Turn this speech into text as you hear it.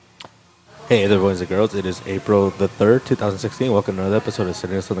Hey there, boys and girls. It is April the 3rd, 2016. Welcome to another episode of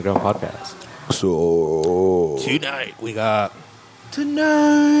Salinas on the Ground podcast. So Tonight, we got...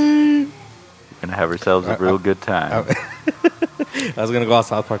 tonight, We're going to have ourselves a real good time. I was going to go out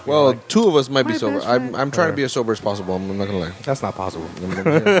South Park. well, two of us might be sober. I'm trying to be as sober as possible. I'm not gonna lie. That's not possible.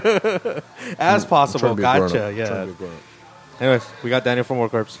 I'm As possible. trying to be a grown-up. Gotcha. Trying Yeah. to be a grown-up. Anyways, we got Daniel from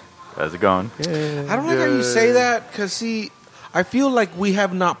Warcorpse. How's it going? I don't like how you say that because see, I feel like we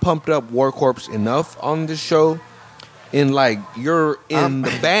have not pumped up Warcorpse enough on this show. In like you're in the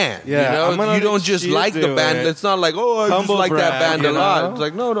band, Yeah, I'm you gonna know, you don't let just you like the do band. it. It's not like I just Humble like that brag, band a you lot. know? It's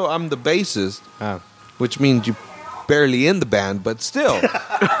like no, I'm the bassist, Oh. which means you barely in the band, but still,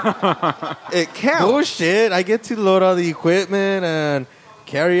 it counts. Bullshit. I get to load all the equipment and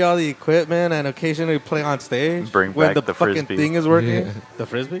carry all the equipment and occasionally play on stage. Bring when back the the fucking Frisbee. thing is working. Yeah. The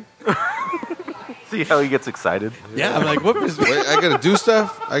Frisbee? See how he gets excited? Yeah, I'm like, what Frisbee? Wait, I gotta do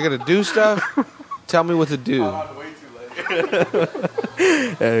stuff. Tell me what to do.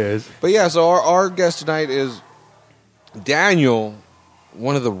 Anyways. But yeah, so our guest tonight is Daniel,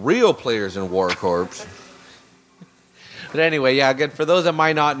 one of the real players in Warcorpse. But anyway, yeah, again, for those that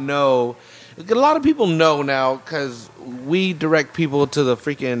might not know, a lot of people know now because we direct people to the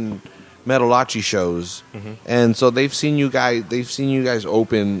freaking Metalachi shows, and so they've seen you guys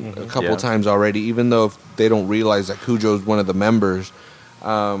open a couple Yeah. times already, even though if they don't realize that Cujo is one of the members.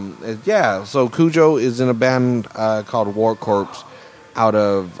 Yeah, so Cujo is in a band called Warcorpse out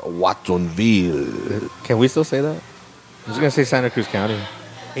of Watsonville. Can we still say that? I'm just going to say Santa Cruz County.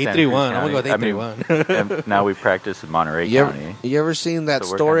 831. I'm going to go with County. 831. And now we practice in Monterey You County. ever seen that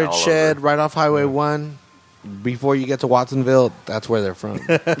So we're storage kinda all shed over. right off Highway 1? Before you get to Watsonville, that's where they're from.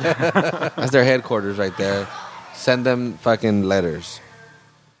 That's their headquarters right there. Send them fucking letters.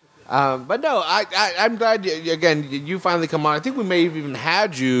 But no, I'm glad, you finally come on. I think we may have even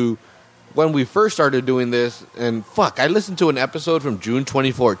had you when we first started doing this. And fuck, I listened to an episode from June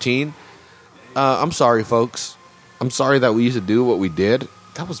 2014. I'm sorry, folks. I'm sorry that we used to do what we did.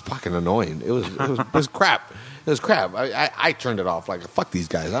 That was fucking annoying. It was crap. It was crap. I turned it off. Like, fuck these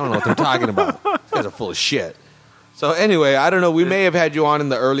guys. I don't know what they're talking about. These guys are full of shit. So anyway, I don't know. We may have had you on in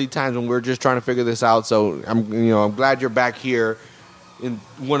the early times when we were just trying to figure this out. So I'm glad you're back here in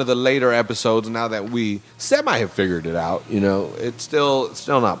one of the later episodes. Now that we semi have figured it out, it's still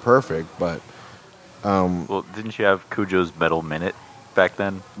not perfect, but Well, didn't you have Cujo's Metal Minute back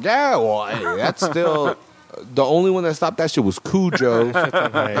then? yeah. Well, hey, that's still. The only one that stopped that shit was Cujo. They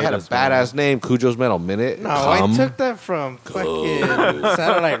had a badass name, Cujo's Metal Minute. No, Come. I took that from fucking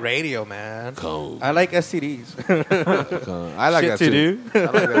satellite radio, man. Come. I like SCDs. I like Shit that to too. do. I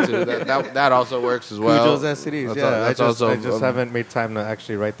like that too. That also works as well. Cujo's SCDs, That's yeah. also I just haven't made time to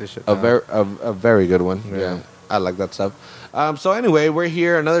actually write this shit a down. very good one. Yeah. Yeah, I like that stuff. So anyway, we're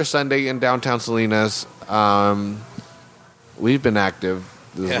here another Sunday in downtown Salinas. We've been active.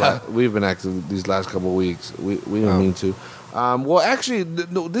 We've been active these last couple of weeks. We didn't mean to. Well, actually,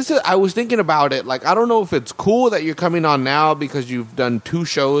 I was thinking about it. Like, I don't know if it's cool that you're coming on now because you've done 2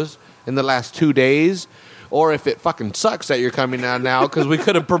 shows in the last 2 days, or if it fucking sucks that you're coming on now because we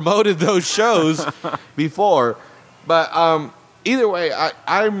could have promoted those shows before. But either way,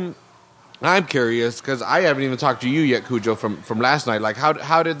 I'm curious because I haven't even talked to you yet, Cujo, from last night. Like,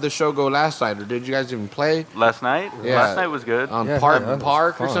 how did the show go last night, or did you guys even play Last night? Yeah. Last night was good. on Yeah, Park that was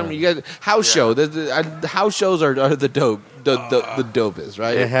Park or fun. something? You guys house show. The house shows are the dope, the dopest,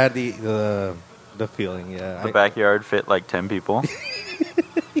 right? It had the feeling, yeah. The backyard fit like 10 people.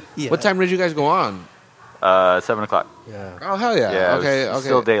 Yeah. What time did you guys go on? 7 o'clock. Yeah. Oh hell yeah! Yeah, okay, it was okay.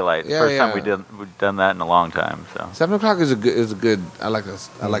 still daylight. Yeah, First yeah. time we've done that in a long time. So 7 o'clock is a good. I like that.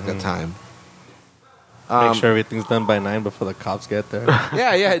 I like that time. Make sure everything's done by 9 before the cops get there.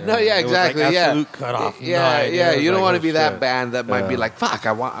 Yeah, no, yeah, It was like exactly. absolute cutoff. Yeah, 9. yeah. It was You don't like, want to oh, be that shit. band that might be Yeah. like, fuck.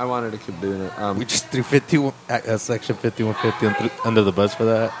 I wanted to keep doing it. We just threw 51, section 5150 under the bus for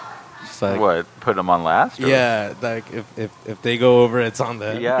that. Just like, what? Put them on last? Or? yeah, like if they go over, it's on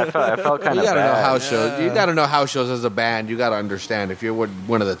them. Yeah, I felt kind You of gotta bad. know house shows. You gotta know house shows as a band. You gotta understand if you're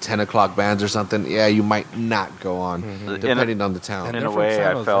one of the 10 o'clock bands or something. Yeah, you might not go on depending on the town. And In they're a from way, San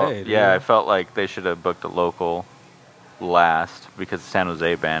I Jose, felt dude. I felt like they should have booked a local last because the San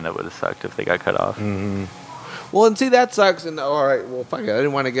Jose band, it would have sucked if they got cut off. Well, and see, that sucks. And all right, well, fuck it. I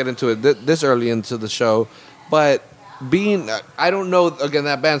didn't want to get into it this early into the show, but I don't know. Again,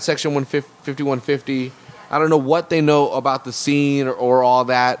 that band, Section 5150. I don't know what they know about the scene or all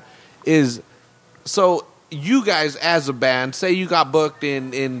that. So you guys, as a band, say you got booked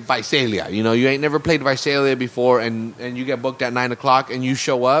in Visalia. You ain't never played Visalia before, and you get booked at 9 o'clock, and you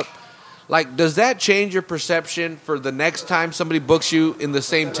show up. Like, does that change your perception for the next time somebody books you in the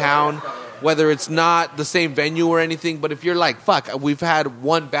same town? whether it's not the same venue or anything, but if you're like, fuck, we've had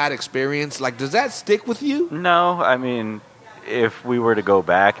one bad experience, like, does that stick with you? No, I mean, if we were to go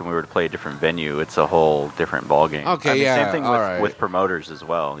back and we were to play a different venue, it's a whole different ballgame. Okay, I mean, yeah, same thing all with, right. with promoters as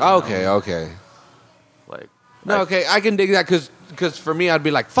well. you Okay, know? okay. Like, No, okay, I can dig that because for me, I'd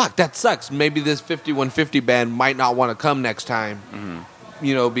be like, fuck, that sucks. Maybe this 5150 band might not want to come next time. Mm-hmm.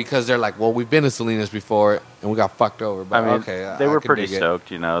 You know, because they're like, well, we've been to Salinas before and we got fucked over. But I mean, okay, they I were can pretty dig it.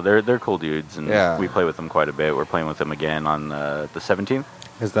 stoked. You know, they're cool dudes, and Yeah. we play with them quite a bit. We're playing with them again on the 17th.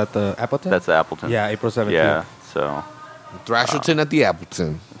 Is that the Appleton? That's the Appleton. Yeah, April 17th. Yeah, so Thrasherton at the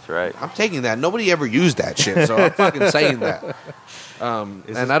Appleton. that's right. I'm taking that. Nobody ever used that shit, so I'm fucking saying that. Is And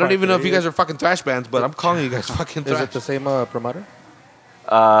this I don't part even know if you three? guys are fucking thrash bands, but I'm calling you guys fucking Is thrash. it the same promoter?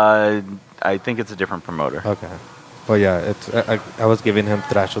 I think it's a different promoter. Okay. But yeah, it's I was giving him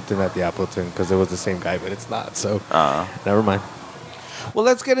Thrashelton at the Appleton because it was the same guy, but it's not. So never mind. Well,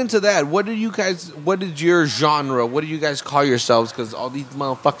 let's get into that. What is your genre? What do you guys call yourselves? Because all these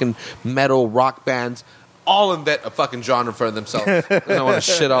motherfucking metal rock bands all invent a fucking genre for themselves. I don't want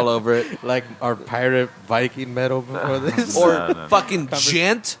to shit all over it. Like our pirate Viking metal before this. Or No. fucking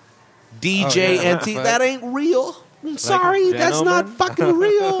Gent, DJ Oh, yeah. NT. That ain't real. I'm sorry, that's not Gentleman? fucking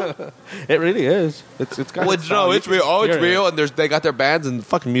real. It really is. It's got Well, its no, sound. it's real. Oh, it's Hear it. real, and they got their bands, and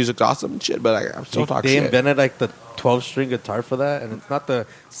fucking music's awesome and shit. But I'm still talking They shit. invented like the 12-string guitar for that, and it's not the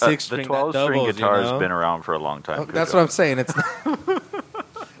 6-string. The 12-string guitar has been around for a long time. Oh, that's what I'm saying. It's not.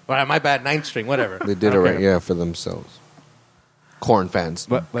 Well, my bad. 9-string, whatever. They did it right, yeah, for themselves. Corn fans,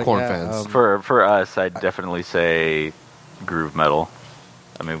 But corn yeah, fans. For us, I'd definitely say groove metal.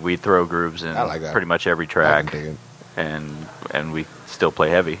 I mean, we throw grooves in I like that. pretty much every I can track, dig it. and we still play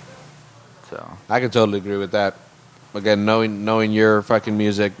heavy. So I can totally agree with that. Again, knowing your fucking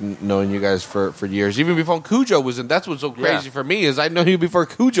music, knowing you guys for years, even before Cujo was in. That's what's so crazy Yeah. for me is I know you before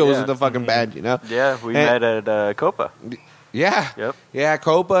Cujo was Yeah. in the fucking band. You know? yeah, we And- met at Copa. Yeah. Yep. Yeah,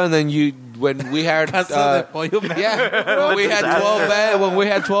 Copa, and then when we had Casa de Pollo, man. yeah, when we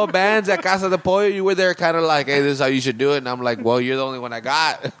had 12 bands at Casa de Pollo, you were there kind of like, hey, this is how you should do it, and I'm like, well, you're the only one I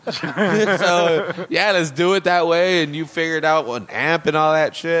got, so yeah, let's do it that way, and you figured out an amp and all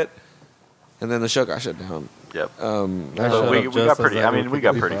that shit, and then the show got shut down. Yep. I So shut we up got just pretty. as I I mean, we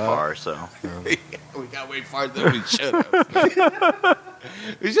got would pretty keep far. up. So We got way farther than we should have.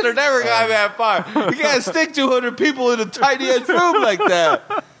 We should have never gotten that far. You can't stick 200 people in a tiny ass room like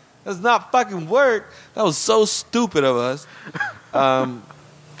that. That's not fucking work. That was so stupid of us.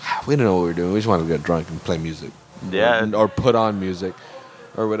 We didn't know what we were doing. We just wanted to get drunk and play music. Yeah. Or put on music.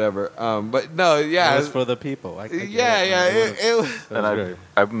 Or whatever. But no, yeah. It was for the people. I get Yeah. It was. That and was great.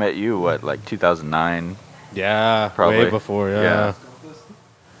 I've met you like 2009. Yeah, Probably. way before. Yeah. Yeah.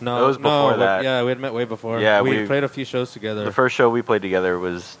 No, It was before that. Yeah, we had met way before. Yeah, we we- played a few shows together. The first show we played together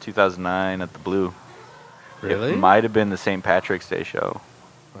was 2009 at the Blue. Really? It might have been the St. Patrick's Day show.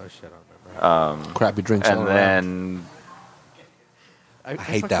 Oh shit, I don't remember. Crappy drinks all And around. then I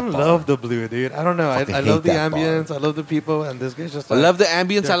hate that fucking bar. love the Blue, dude. I don't know. I Fucking love hate the that bar. ambience. I love the people, and this guy's just. I Like, love the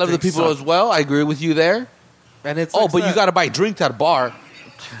ambience. I their love the drinks people suck. as well. I agree with you there. and it's. Oh, like but you that. got to buy drinks at a bar.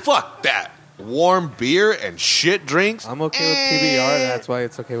 Fuck that. Warm beer and shit drinks. I'm okay with PBR. That's why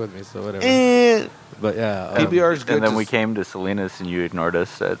it's okay with me. So whatever. Eh. But yeah, PBR is good. and then to- we came to Salinas and you ignored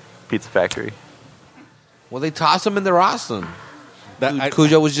us at Pizza Factory. Well, they toss them and they're awesome.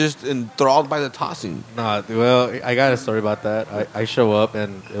 Cujo was just enthralled by the tossing. Nah, well, I got a story about that. I show up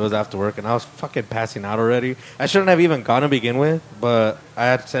and it was after work and I was fucking passing out already. I shouldn't have even gone to begin with, but I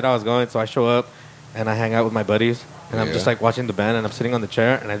had said I was going, so I show up and I hang out with my buddies and I'm just Yeah. like watching the band and I'm sitting on the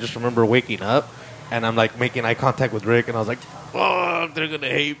chair and I just remember waking up and I'm like making eye contact with Rick and I was like, oh, they're gonna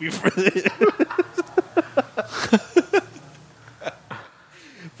hate me for this.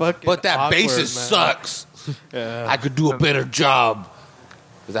 Fucking But that awkward, bassist man. sucks. Yeah. I could do a better job.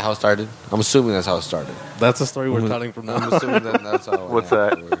 Is that how it started? I'm assuming that's how it started. That's the story we're telling from now. I'm assuming that's how it What's went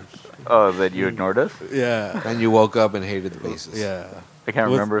that? afterwards. Oh, that you ignored us? Yeah, And you woke up and hated the bassist. yeah. I can't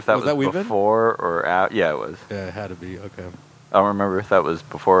Was- remember if that was that was Weaven? before or out. Yeah, it was. Yeah, it had to be. Okay. I don't remember if that was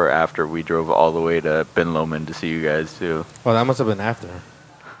before or after we drove all the way to Ben Lomond to see you guys too. Well, that must have been after.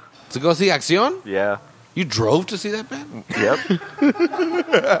 To go see Accion? Yeah. You drove to see that band? Yep.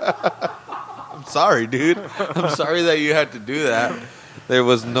 I'm sorry, dude. I'm sorry that you had to do that. There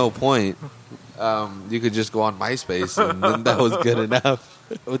was no point. You could just go on MySpace and then that was good enough.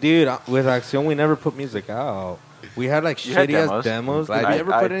 Well, dude, with Accion, we never put music out. We had like You had shitty ass demos. demos. I'm Did glad you I-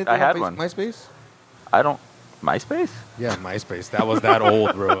 ever I- put anything I had on one. MySpace? I don't. MySpace? Yeah, MySpace. That was that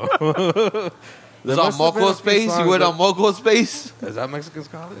old, bro. was on Moco Space. You went on Moco Space. Is that Mexicans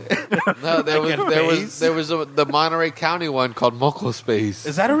call it? No, there was the Monterey County one called Moco Space.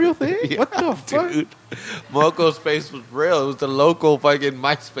 Is that a real thing? Yeah, What the fuck? dude? Moco Space was real. It was the local fucking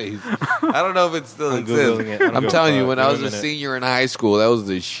MySpace. I don't know if it still I'm Googling exists. it. I don't I'm give a telling you, fuck. when I was Wait a a minute. senior in high school, that was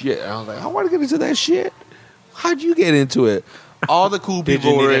the shit. And I was like, I want to get into that shit. How'd you get into it? All the cool Did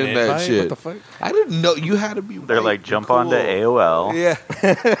people you were need an in that invite? shit. What the fuck? I didn't know you had to be. They're white like, and jump cool. onto AOL.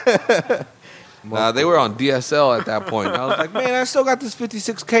 Yeah. Nah, they were on DSL at that point. I was like, man, I still got this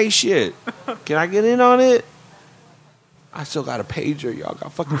 56K shit. Can I get in on it? I still got a pager. Y'all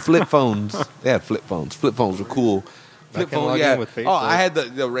got fucking flip phones. They had flip phones. Flip phones were cool. Flip can phone, log yeah. in with Facebook. Oh, I had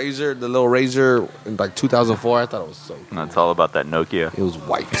the Razor, the little Razor in like 2004. I thought it was so cool. And it's all about that Nokia. It was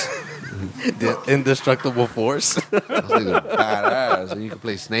white. The indestructible force. Those things were badass. And you could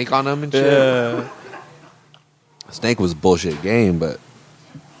play Snake on them and shit. Yeah. Snake was a bullshit game, but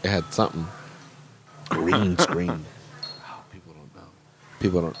it had something. Green screen. Oh, people don't know.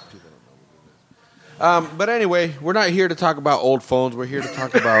 People don't know what it is. But anyway, we're not here to talk about old phones. We're here to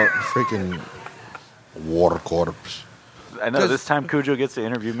talk about freaking Warcorpse. I know this time Cujo gets to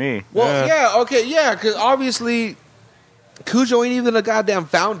interview me. Well, yeah, okay, yeah, because obviously Cujo ain't even a goddamn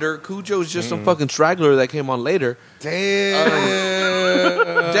founder. Cujo's just some fucking straggler that came on later. Damn.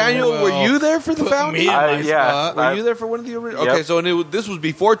 Daniel, were you there for the founding? me in my spot. Were you there for one of the original? Yep. Okay, so this was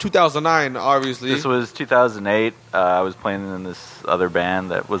before 2009, obviously. This was 2008. I was playing in this other band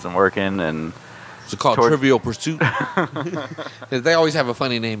that wasn't working, and It's called Toward- Trivial Pursuit. They always have a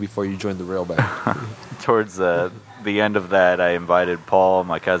funny name before you join the rail band. towards the end of that, I invited Paul,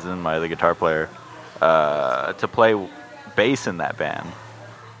 my cousin, my other guitar player, to play bass in that band.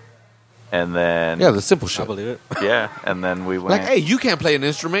 And then, Yeah, the simple I shit. believe it. yeah, and then we went. Like, hey, you can't play an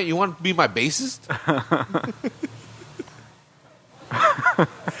instrument. You want to be my bassist?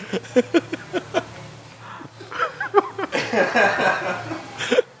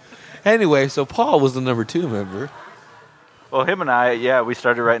 Anyway, so Paul was the number 2 member. Well, him and I, we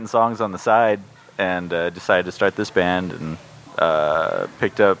started writing songs on the side and decided to start this band and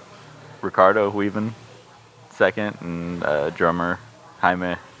picked up Ricardo Weaven second and drummer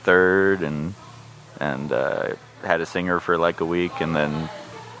Jaime third and had a singer for like a week and then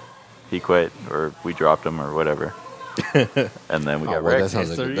he quit or we dropped him or whatever. And then we got well, wrecked.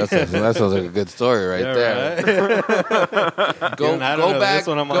 that sounds like a good story right there. Right? Go back. This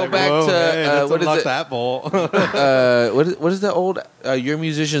one, I'm go like, back whoa, to hey, let's what is unlock it? that bowl. What is the old Your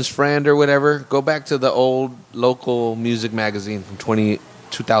Musician's Friend or whatever? Go back to the old local music magazine from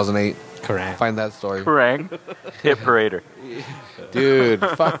 2008. Correct. Find that story. Kerrang! Hit Parader. Dude,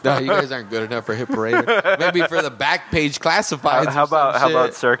 fuck no, you guys aren't good enough for Hit Parade. Maybe for the back page classifieds. How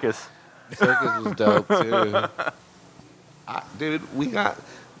about Circus? Circus was dope too. Dude, we got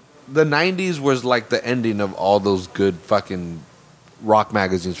the 90s was like the ending of all those good fucking rock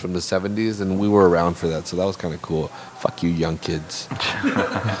magazines from the 70s, and we were around for that, so that was kind of cool. Fuck you, young kids.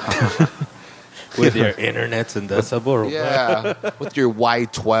 With your internets and decibel or what? Yeah, with your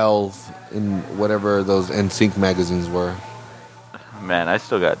Y12 and whatever those NSYNC magazines were. Man, I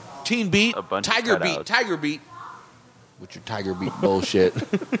still got Teen Beat, A bunch of Tiger Beat, cutouts. Tiger Beat. With your Tiger Beat bullshit.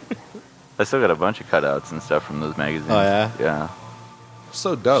 a bunch of cutouts and stuff from those magazines. Oh, yeah? Yeah.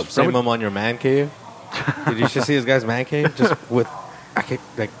 So dope. Frame them on your man cave. Did you just see this guy's man cave? Just with,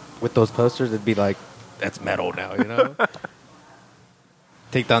 with those posters, it'd be like, that's metal now, you know?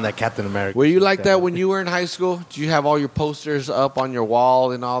 Take down that Captain America. Were you like that when you were in high school? Did you have all your posters up on your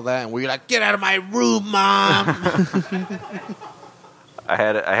wall and all that? And were you like, get out of my room, Mom? I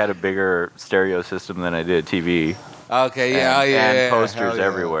had a bigger stereo system than I did TV. Okay, yeah, and posters hell yeah.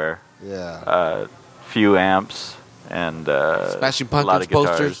 everywhere. Yeah. Few amps and Smashing a lot Pumpkins of guitars.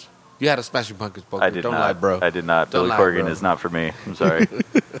 posters? You had a Smashing Pumpkins poster. I did Don't not, lie, bro. I did not. Don't Billy lie, Corgan bro. is not for me. I'm sorry.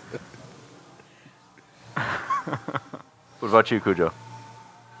 What about you, Cujo?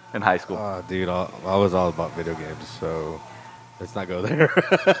 In high school, Oh, dude, I was all about video games, so let's not go there.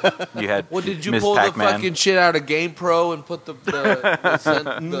 you had Well, did you Ms. pull Pac-Man. the fucking shit out of Game Pro and put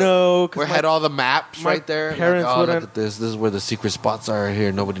No, 'cause where it had all the maps my right there? parents like, oh, look wouldn't- at this. This is where the secret spots are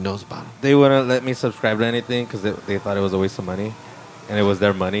here. Nobody knows about them. they wouldn't let me subscribe to anything because they thought it was a waste of money, and it was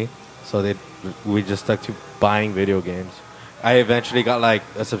their money. So we just stuck to buying video games. I eventually got like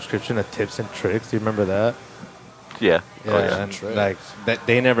a subscription to Tips and Tricks. Do you remember that? Yeah. Yeah, Oh, yeah. and Tricks. like that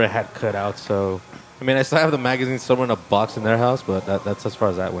they never had cutouts. So I mean, I still have the magazine somewhere in a box in their house, but that's as far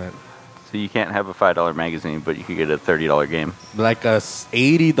as that went. So you can't have a $5 magazine, but you could get a $30 game. Like a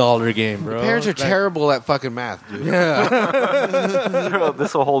 $80 game, bro. Your parents are Like- terrible at fucking math, dude. Yeah,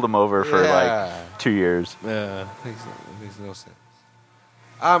 This will hold them over for Yeah. like 2 years. yeah. Makes no sense.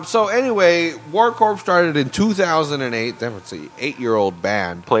 So anyway, Warcorpse started in 2008. That was an 8-year-old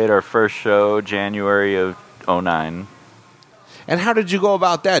band. Played our first show January of 2009. And how did you go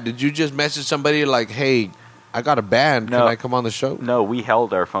about that? Did you just message somebody like, "Hey, I got a band. No. Can I come on the show?" No, we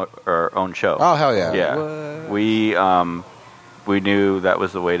held our own show. Oh, hell yeah. Yeah. We knew that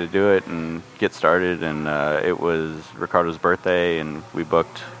was the way to do it and get started, and it was Ricardo's birthday, and we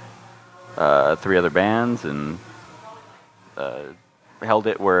booked 3 other bands and held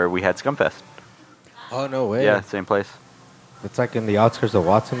it where we had Scumfest. Oh, no way. Yeah, same place. It's like in the outskirts of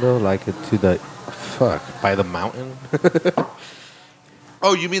Watsonville, like to the, by the mountain.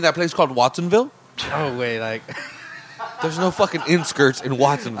 Oh, you mean that place called Watsonville? Oh, wait, like... There's no fucking inskirts in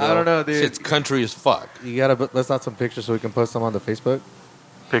Watsonville. I don't know, dude. Shit's country as fuck. You gotta let's out some pictures so we can post them on the Facebook.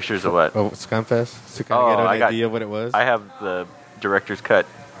 Pictures of what? Oh, Scumfest. To kind of get an idea of what it was. I have the director's cut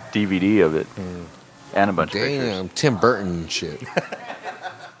DVD of it and a bunch of pictures. Damn, Tim Burton and shit.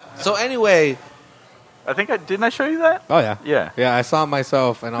 So anyway... I think didn't I show you that? Oh, yeah. Yeah. Yeah, I saw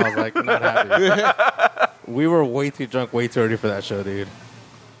myself, and I was like, not happy. We were way too drunk, way too early for that show, dude.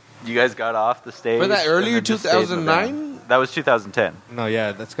 You guys got off the stage. For that earlier and then just stayed in the 2009? band. That was 2010. No,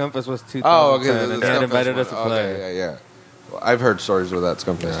 yeah, that Scumfest was 2010, Oh, okay. and they invited us to play. Okay, yeah. Well, I've heard stories of that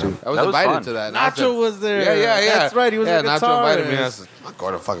Scumfest, too. I was That was invited fun. to that. Nacho was there. Yeah. That's right, he was a Nacho guitarist. invited me. I was like, I'm not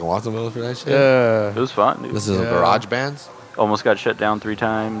going to fucking Watsonville for that shit. Yeah. It was fun, dude. This is Yeah. garage bands? Almost got shut down 3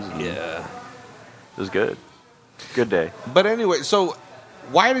 times. Yeah. It was good. Good day. But anyway, so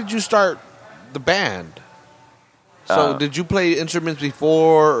why did you start the band? So did you play instruments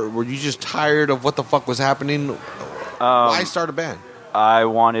before, or were you just tired of what the fuck was happening? Why start a band? I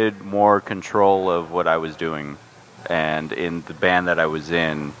wanted more control of what I was doing. And in the band that I was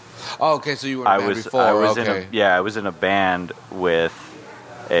in, Oh, okay, so you were in a band before. I was okay. I was in a band with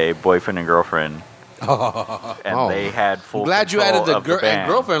a boyfriend and girlfriend. And they had full Glad you control added the of the band.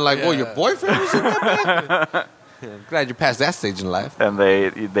 girlfriend. Like, well, your Yeah. boyfriend was in that band? Glad you passed that stage in life. And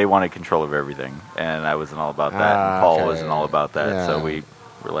they wanted control of everything, and I wasn't all about that. Ah, and Paul okay. wasn't all about that, Yeah. so we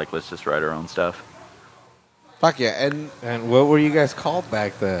were like, let's just write our own stuff. Fuck yeah. And what were you guys called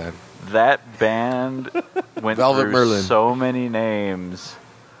back then? That band went Velvet through Merlin. so many names,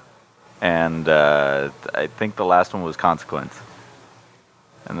 and I think the last one was Consequence,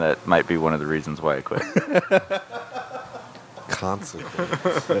 and that might be one of the reasons why I quit.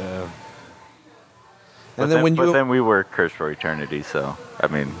 Consequence. Yeah. But then we were Cursed for Eternity, so I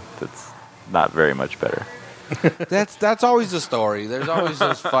mean that's not very much better. That's always the story. There's always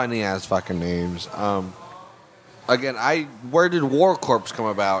those funny ass fucking names. Again, where did Warcorpse come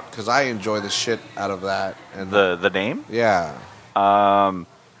about? Because I enjoy the shit out of that. And The name? yeah. I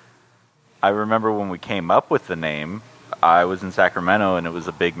remember when we came up with the name, I was in Sacramento and it was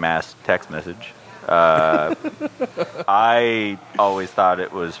a big mass text message. I always thought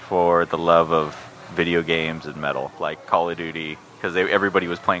it was for the love of video games and metal, like Call of Duty, because everybody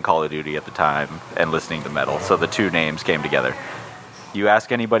was playing Call of Duty at the time and listening to metal, so the two names came together. You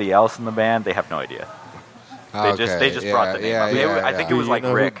ask anybody else in the band, they have no idea. They just brought the name up. I think it was like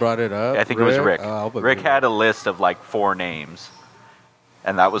who Rick. brought it up? I think it was Rick. Oh, I'll believe Rick it. had a list of like 4 names,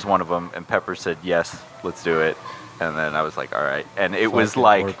 and that was one of them. And Pepper said, "Yes, let's do it." And then I was like, "All right." And it was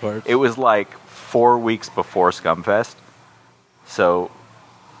like 4 weeks before Scumfest. So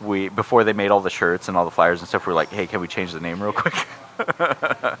before they made all the shirts and all the flyers and stuff, we were like, "Hey, can we change the name real quick?"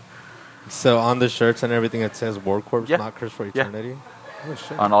 So on the shirts and everything, it says Warcorpse, Yeah. not Curse for Yeah. Eternity. Oh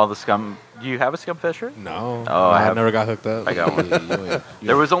shit. On all the Scum. Do you have a Scumfest shirt? No. Oh, I have- never got hooked up. I got one.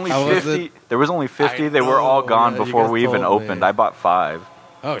 There was only How was 50. it? There was only 50. I They were all know, gone yeah, you before guys we even told me. opened. I bought 5.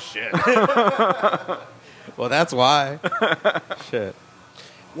 Oh shit. Well, that's why. Shit.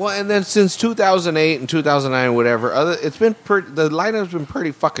 Well, and then since 2008 and 2009, whatever, it's been the lineup's been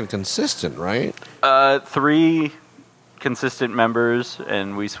pretty fucking consistent, right? 3 consistent members,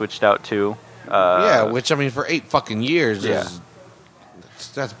 and we switched out 2. Yeah, which I mean, for 8 fucking years, Yeah.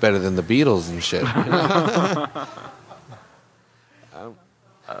 that's better than the Beatles and shit.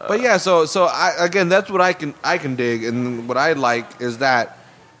 But yeah, so again, that's what I can dig, and what I like is that,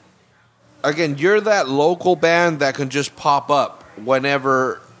 again, you're that local band that can just pop up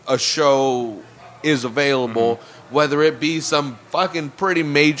whenever a show is available, whether it be some fucking pretty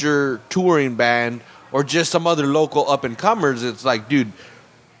major touring band or just some other local up and comers. It's like, dude,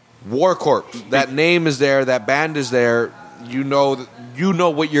 Warcorpse, that name is there, that band is there. You know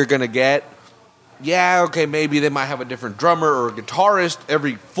what you're gonna get. Yeah, okay, maybe they might have a different drummer or a guitarist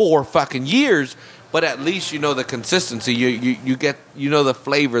every 4 fucking years, but at least you know the consistency. You get the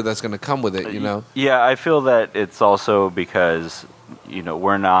flavor that's gonna come with it. You know. Yeah, I feel that it's also because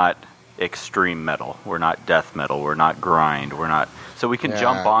we're not extreme metal. We're not death metal. We're not grind. We're not. So we can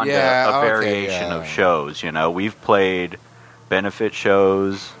jump on to a variation of shows. You know, we've played benefit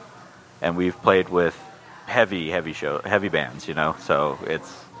shows, and we've played with heavy bands. You know, so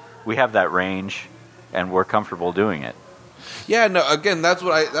we have that range, and we're comfortable doing it. Yeah, no. Again, that's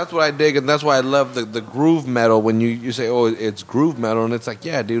what I dig, and that's why I love the groove metal. When you say, "Oh, it's groove metal," and it's like,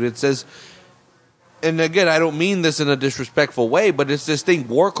 yeah, dude, it says. And again, I don't mean this in a disrespectful way, but it's this thing.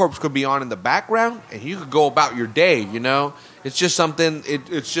 Warcorpse could be on in the background, and you could go about your day. You know, it's just something.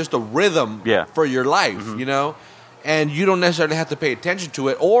 It's just a rhythm for your life. You know, and you don't necessarily have to pay attention to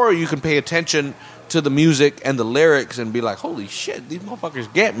it, or you can pay attention to the music and the lyrics and be like, "Holy shit, these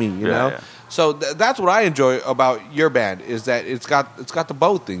motherfuckers get me." You know. Yeah. So that's what I enjoy about your band is that it's got the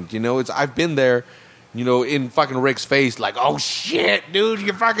both things. You know, I've been there. You know, in fucking Rick's face, like, oh shit, dude,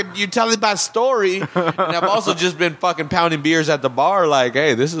 you're telling about a story, and I've also just been fucking pounding beers at the bar, like,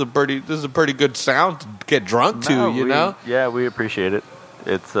 hey, this is a pretty good sound to get drunk to, you know? Yeah, we appreciate it.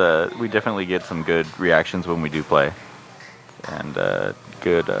 It's we definitely get some good reactions when we do play, and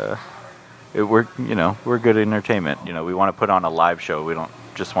good. We're good entertainment. You know, we want to put on a live show. We don't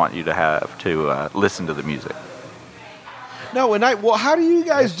just want you to have to listen to the music. No, how do you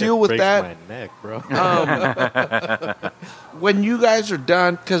guys deal with that? My neck, bro. When you guys are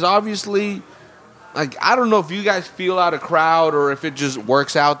done, because obviously, like, I don't know if you guys feel out a crowd or if it just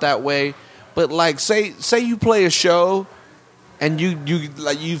works out that way. But like, say you play a show, and you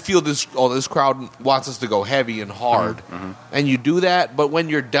feel this crowd wants us to go heavy and hard, and you do that. But when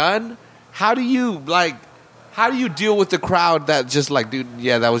you're done, how do you deal with the crowd that just like, dude,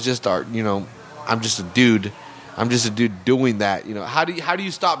 yeah, that was just art. You know, I'm just a dude. I'm just a dude doing that, you know. How do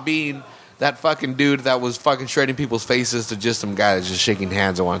you stop being that fucking dude that was fucking shredding people's faces to just some guy that's just shaking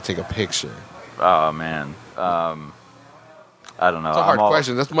hands and want to take a picture? Oh man, I don't know. It's a hard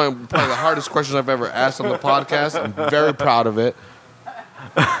question. That's probably the hardest question I've ever asked on the podcast. I'm very proud of it.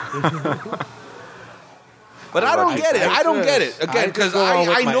 But I don't get it. I don't get it. Again, because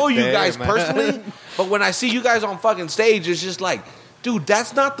I know you guys personally, but when I see you guys on fucking stage, it's just like, dude,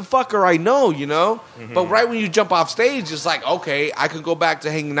 that's not the fucker I know, you know? Mm-hmm. But right when you jump off stage, it's like, okay, I can go back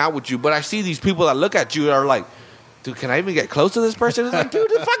to hanging out with you. But I see these people that look at you and are like, dude, can I even get close to this person? It's like, dude,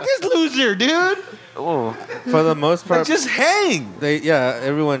 fuck this loser, dude. Oh, for the most part, just hang.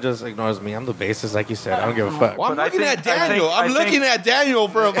 Everyone just ignores me. I'm the bassist, like you said. I don't give a fuck. Well, I'm looking at Daniel. I'm looking at Daniel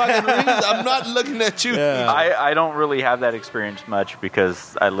for a fucking reason. I'm not looking at you. Yeah. I don't really have that experience much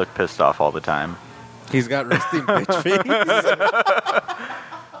because I look pissed off all the time. He's got resting bitch face.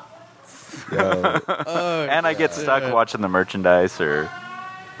 And I get stuck watching the merchandise or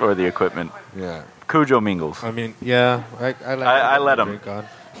the equipment. Yeah. Cujo mingles. I mean, yeah. I let him.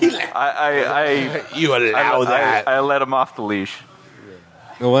 You allow that. I let him off the leash.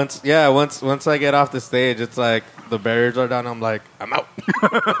 Once I get off the stage, it's like the barriers are down. I'm like, I'm out.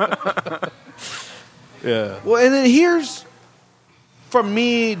 Yeah. Well, and then here's... from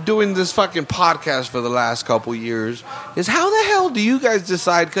me doing this fucking podcast for the last couple years, is how the hell do you guys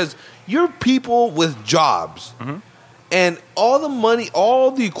decide? Because you're people with jobs, and all the money,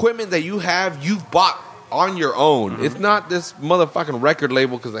 all the equipment that you have, you've bought on your own. It's not this motherfucking record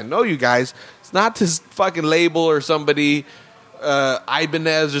label, because I know you guys. It's not this fucking label or somebody,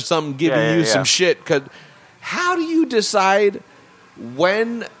 Ibanez or something giving you some shit. Cause how do you decide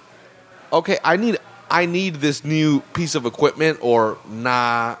when, okay, I need this new piece of equipment, or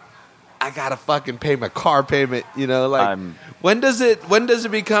nah, I gotta fucking pay my car payment. You know, like when does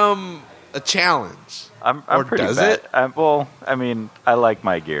it become a challenge? I'm pretty bad. Well, I mean, I like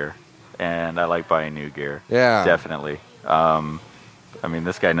my gear, and I like buying new gear. Yeah, definitely. I mean,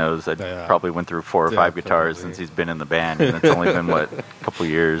 this guy knows I probably went through 4 or 5 guitars since he's been in the band, and it's only been a couple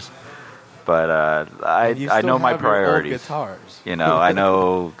years. But I know my priorities. You know, I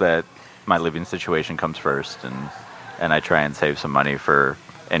know that my living situation comes first, and I try and save some money for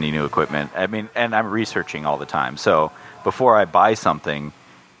any new equipment. I mean, and I'm researching all the time. So before I buy something,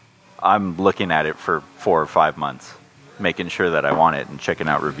 I'm looking at it for 4 or 5 months, making sure that I want it and checking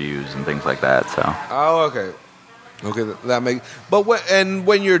out reviews and things like that. So. Oh, okay. Okay, that makes. But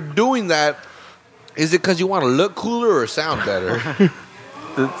when you're doing that, is it because you want to look cooler or sound better?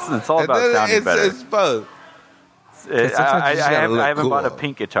 it's all about sounding better. It's both. I haven't bought a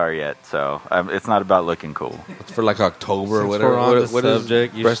pink guitar yet, so it's not about looking cool. It's for like October or whatever. We're on the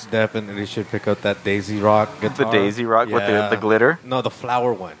subject, you definitely should pick up that Daisy Rock guitar. The Daisy Rock with the glitter? No, the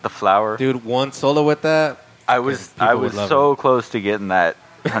flower one. The flower? Dude, one solo with that. I was so close to getting that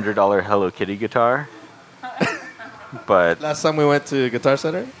 $100 Hello Kitty guitar. But last time we went to Guitar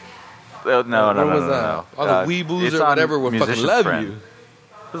Center? No. Oh, the Weeboos or whatever would fucking love you.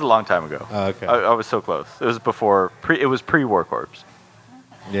 It was a long time ago. Oh, okay. I was so close. It was before. It was pre Warcorpse.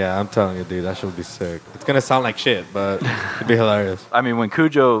 Yeah, I'm telling you, dude, that shit would be sick. It's gonna sound like shit, but it'd be hilarious. I mean, when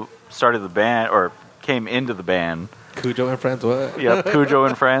Cujo started the band or came into the band. Cujo and friends, what? Yep, Cujo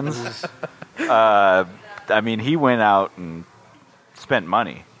and friends. I mean, he went out and spent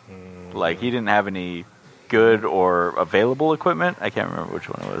money. Like, he didn't have any good or available equipment. I can't remember which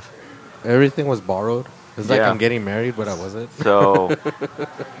one it was. Everything was borrowed. It's like Yeah. I'm getting married, but I wasn't. So,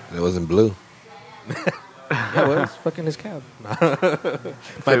 It wasn't blue. Yeah, it was fucking his cab.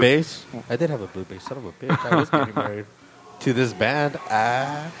 My bass. I did have a blue bass. Son of a bitch. I was getting married to this band.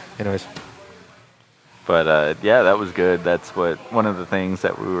 Anyways. but yeah, that was good. That's one of the things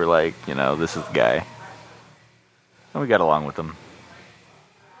that we were like, this is the guy. And we got along with him.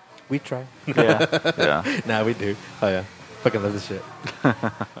 We try. Yeah. Nah, we do. Oh, yeah. Fucking love this shit.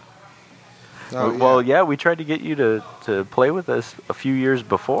 Well, yeah, we tried to get you to play with us a few years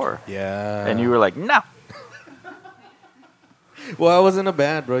before. Yeah. And you were like, no. Well, I was in a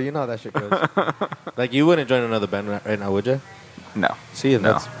band, bro. You know how that shit goes. Like, you wouldn't join another band right now, would you? No. See, and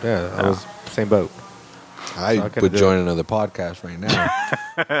No. I was same boat. I So I couldn't would do join it. another podcast right now.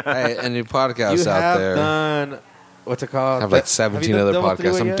 Hey, any podcasts You out have there? done, what's it called? I have like Have 17 you other done with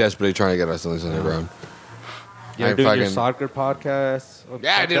podcasts. Three I'm yet? desperately trying to get us on this underground. You're I doing your fucking- soccer podcast?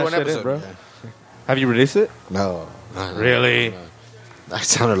 Yeah, I did That one shit in, episode. bro. Yeah. Have you released it? No. Really? I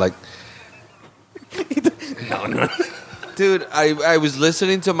sounded like... No. Dude, I was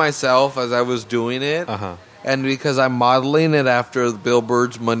listening to myself as I was doing it. Uh-huh. And because I'm modeling it after Bill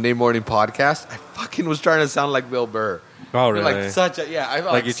Burr's Monday morning podcast, I fucking was trying to sound like Bill Burr. Oh, really? Like such a I felt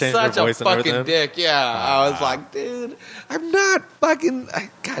Like like you changed such your a voice and fucking everything? dick. Yeah, I was like, dude, I'm not fucking.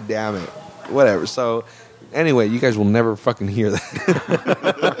 God damn it, whatever. So, anyway, you guys will never fucking hear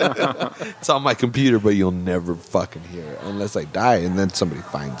that. It's on my computer, but you'll never fucking hear it unless I die and then somebody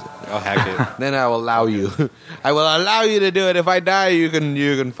finds it. I'll hack it. Then I will allow you. I will allow you to do it. If I die, you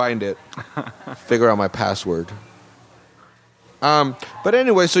can find it. Figure out my password. But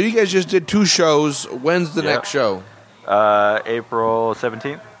anyway, so you guys just did 2 shows. When's the Yeah. next show? April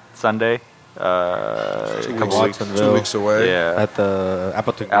 17th, Sunday. A couple weeks. Watsonville. 2 weeks away. Yeah. At the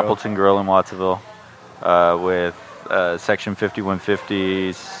Appleton Grill. Appleton Grill in Watsonville with Section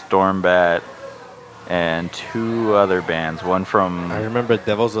 5150, Stormbat, and 2 other bands. One from, I remember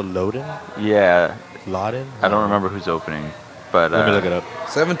Devil's a Loadin? yeah, Loudon? I don't remember who's opening. But Let me look it up.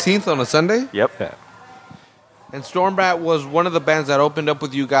 17th on a Sunday? Yep. Yeah. And Stormbat was one of the bands that opened up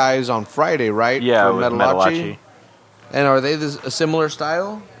with you guys on Friday, right? Yeah, For with Metalachi? Metalachi. And are they a similar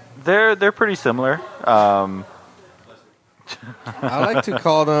style? They're pretty similar. I like to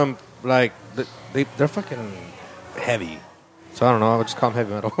call them, like, they're fucking heavy. So I don't know. I'll just call them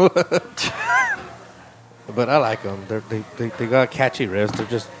heavy metal. But I like them. They got catchy riffs. They're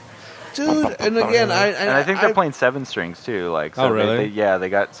just... Dude, and again, And I think they're playing 7 strings too. Like, so Oh, really? they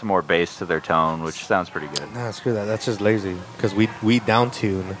got some more bass to their tone, which sounds pretty good. Nah, screw that. That's just lazy. Because we down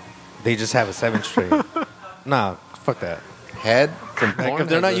tune. They just have a 7 string. Nah, fuck that. Head. Like, if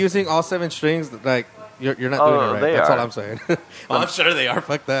they're not using all 7 strings, like, you're not Oh, doing it right. they That's are. all I'm saying. I'm sure they are.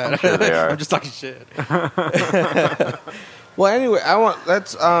 Fuck that. I'm sure they are. I'm just talking shit. Well, anyway,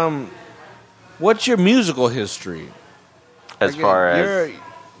 let's what's your musical history? As Again, far as you're-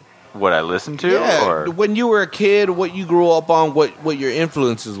 what I listen to, yeah, or when you were a kid, what you grew up on, what your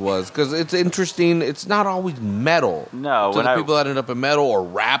influences was, because it's interesting. It's not always metal. No, to when the I- people that end up in metal, or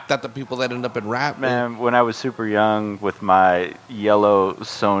rap that the people that end up in rap. man, when I was super young with my yellow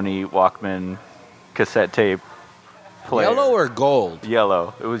Sony Walkman cassette tape player, Yellow or gold?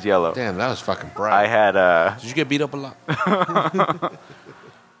 yellow, it was yellow. Damn, that was fucking bright. I had Did you get beat up a lot?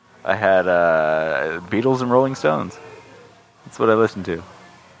 Beatles and Rolling Stones. That's what I listened to.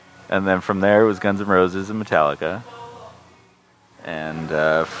 And then from there it was Guns N' Roses and Metallica. And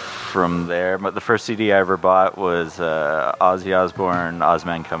from there, the first CD I ever bought was Ozzy Osbourne,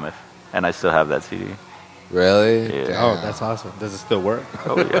 Ozman Cometh. And I still have that CD. Really? Yeah. Damn. Oh, that's awesome. Does it still work?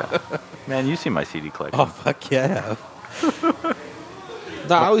 Oh, yeah. Man, you see my CD collection. Oh, fuck yeah.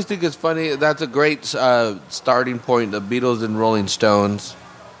 No, I always think it's funny. That's a great starting point, the Beatles and Rolling Stones.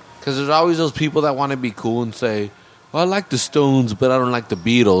 Because there's always those people that want to be cool and say, well, I like the Stones, but I don't like the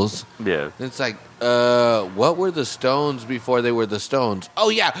Beatles. Yeah. And it's like, what were the Stones before they were the Stones? Oh,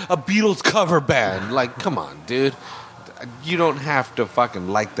 yeah, a Beatles cover band. Like, come on, dude. You don't have to fucking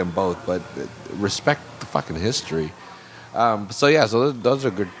like them both, but respect the fucking history. So those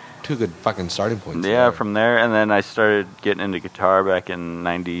are 2 good fucking starting points. Yeah, there. from there. And then I started getting into guitar back in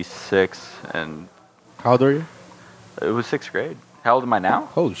 96. And How old are you? it was 6th grade. How old am I now?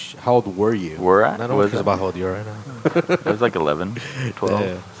 Oh, how old were you? Were I? I don't Was know I? about how old you are right now. I was like 11, 12,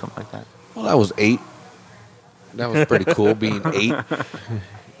 Yeah. something like that. Well, that was 8. That was pretty cool, being 8.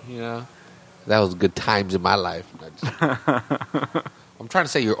 You know? That was good times in my life. I'm trying to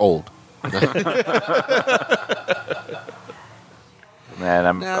say you're old. Man,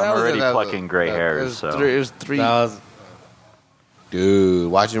 I'm Nah, that was- already that was- plucking gray that- hairs. It was, So it was 3. That was, Dude,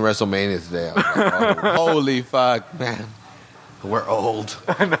 watching WrestleMania today, I was like, oh, holy fuck, man. We're old.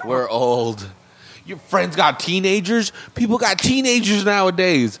 We're old. Your friends got teenagers? People got teenagers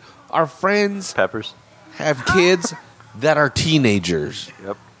nowadays. Our friends peppers. have kids that are teenagers.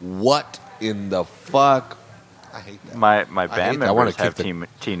 Yep. What in the fuck? I hate that. My hate band that. I wanna members have kick the-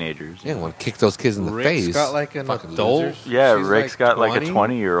 teenagers. Yeah, I want to kick those kids in the Rick's face. got like an Fucking adult. losers. Yeah, She's Rick's like got like a 20?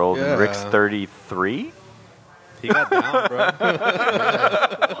 20-year-old, and Yeah. Rick's 33. He got down, bro.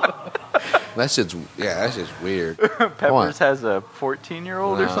 That's just weird. Peppers has a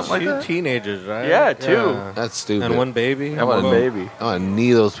 14-year-old or No. something like Two that. teenagers, right? Yeah, 2. That's stupid. And one baby. And one baby. I want to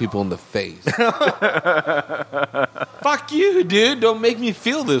knee those people in the face. Fuck you, dude. Don't make me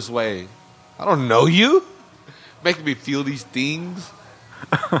feel this way. I don't know you. Making me feel these things.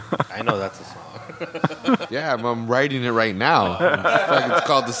 I know that's a song. Yeah, I'm writing it right now. It's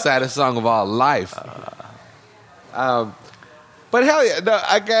called the saddest song of all life. But hell yeah, no,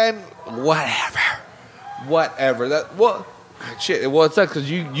 again, whatever. Shit. Well, it sucks because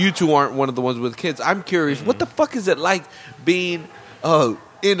you two aren't one of the ones with kids. I'm curious, what the fuck is it like being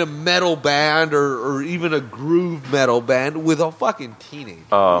in a metal band or even a groove metal band with a fucking teenager?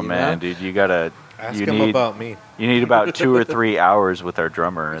 Oh you man, know? dude, you gotta. Ask you him need about me. You need about 2 or 3 hours with our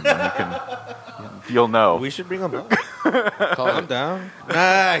drummer, and then you'll know. We should bring him up. Call I'm it- down.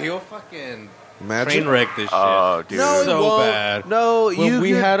 Nah, he'll fucking Imagine. train wreck this shit. Oh, dude. No, So it won't. bad. No, When we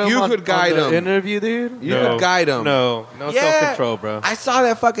had him you on, could guide on the him. interview, dude. You could guide him. No Yeah. self-control, bro. I saw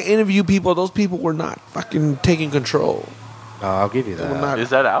that fucking interview. People, those people were not fucking taking control. I'll give you They were that. not. Is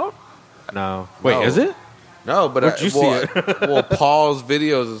that out? No. Wait, No. is it? No, but Where'd you see it? Well, Paul's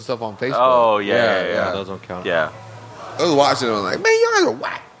videos and stuff on Facebook. Oh, yeah. Those don't count. Yeah. I was watching it. I was like, man, you guys are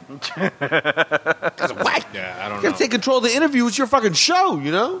whack. You guys are whack. Yeah, I don't You know. gotta take control of the interview. It's your fucking show,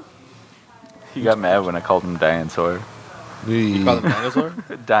 you know? He got mad when I called him Diane Sawyer. You call them dinosaur?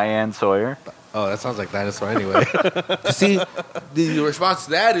 Diane Sawyer. Oh, that sounds like dinosaur anyway. See, the response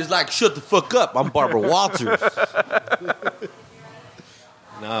to that is like, shut the fuck up. I'm Barbara Walters.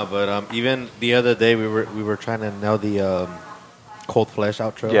 No, but even the other day we were trying to nail the Cold Flesh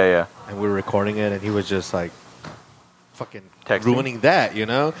outro. Yeah. And we were recording it, and he was just like fucking Texting? ruining that, you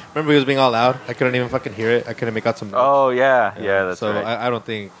know? Remember he was being all loud? I couldn't even fucking hear it. I couldn't make out some notes. Oh, yeah. Yeah, that's so right. I don't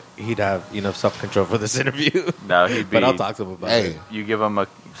think he'd have enough self-control for this interview. No, he'd be. But I'll talk to him about Hey, it. You give him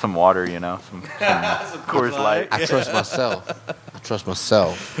some water, you know, some Coors Light. I trust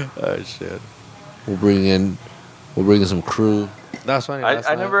myself. Oh, shit. We'll bring in some crew. That's funny. last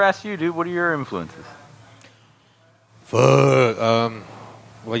I night- never asked you, dude. What are your influences? Fuck.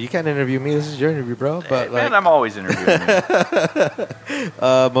 Well, you can't interview me. This is your interview, bro. But Man, like, I'm always interviewing you.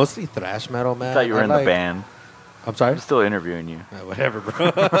 mostly thrash metal, man. I thought you were in the band. I'm sorry. I'm still interviewing you. Whatever,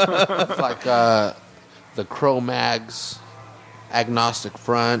 bro. It's like the Cro-Mags, Agnostic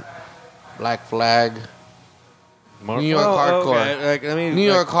Front, Black Flag. New York hardcore. Okay. Like, I mean, New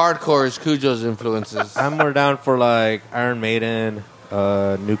York hardcore is Cujo's influences. I'm more down for like Iron Maiden,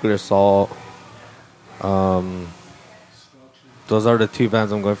 Nuclear Assault. Those are the two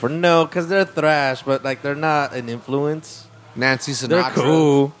bands I'm going for. No, because they're thrash, but like they're not an influence. Nancy Sinatra. They're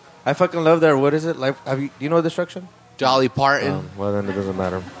cool. I fucking love their. What is it? Like, do you know Destruction? Dolly Parton. Well, then it doesn't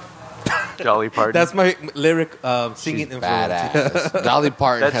matter. Dolly Parton. That's my lyric singing She's influence. badass. Dolly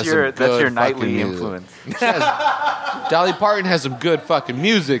Parton That's has your some good nightly fucking music. influence. Dolly Parton has some good fucking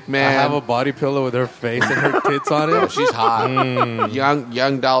music, I man. have a body pillow with her face and her tits on Oh, it. she's hot.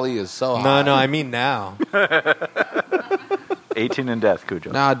 Young Dolly is so hot. No, I mean now. 18 in Death,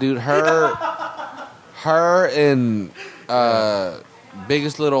 Cujo. Nah, dude, her and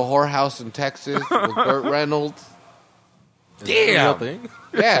Biggest Little Whorehouse in Texas with Burt Reynolds. Damn. Thing?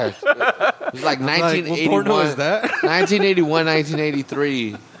 Yeah. It was like What 1981. porno is that? 1981,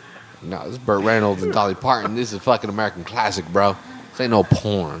 1983. No, this is Burt Reynolds and Dolly Parton. This is fucking American classic, bro. This ain't no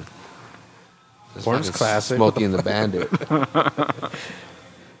porn. This Porn's fucking classic. Smokey and the Bandit.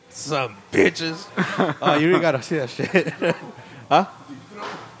 Some bitches. Oh, you really gotta see that shit. Huh?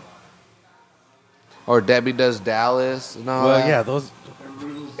 Or Debbie Does Dallas and all Well, that. yeah, those.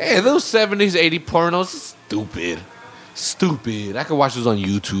 Hey, those 70s, 80s pornos is stupid. Stupid. I can watch those on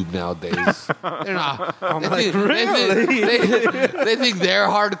YouTube nowadays. They're not. They think they're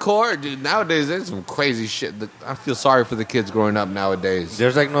hardcore. Dude, nowadays, there's some crazy shit. I feel sorry for the kids growing up nowadays.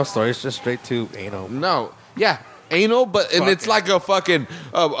 There's like no stories, just straight to anal. No. Yeah. Anal, but and it's like a fucking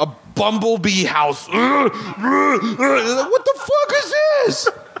a bumblebee house. What the fuck is this?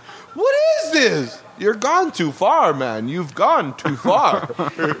 What is this? You're gone too far, man. You've gone too far.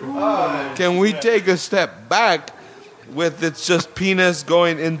 Can we take a step back with it's just penis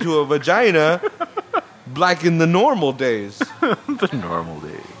going into a vagina like in the normal days? The normal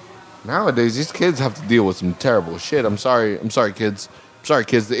day. Nowadays, these kids have to deal with some terrible shit. I'm sorry, kids. I'm sorry,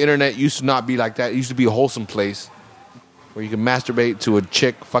 kids. The internet used to not be like that. It used to be a wholesome place where you can masturbate to a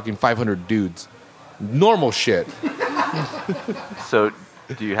chick fucking 500 dudes. Normal shit. So,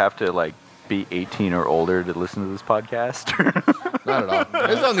 do you have to, like, be 18 or older to listen to this podcast? Not at all.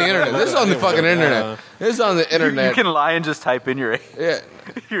 It's on the internet. This is on the fucking internet. This is on the internet. You can lie and just type in your age. Yeah.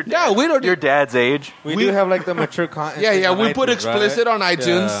 No, we don't. Your dad's age. We do have like the mature content. Yeah. We put iTunes, explicit right? on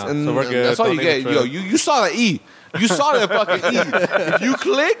iTunes, and so we're good. that's all Don't you get. need to Yo, you saw the E. You saw that fucking E.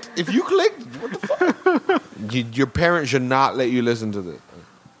 If you clicked, what the fuck? Your parents should not let you listen to this.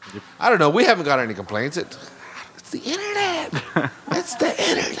 I don't know. We haven't got any complaints. It's the internet. It's the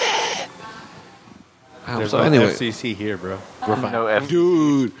internet. There's So no anyway, FCC here, bro. We're fine. No F.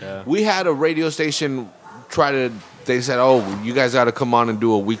 dude, Yeah. we had a radio station they said, oh, you guys got to come on and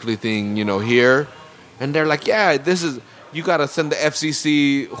do a weekly thing, here. And they're like, yeah, you got to send the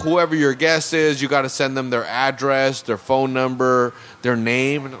FCC, whoever your guest is, you got to send them their address, their phone number, their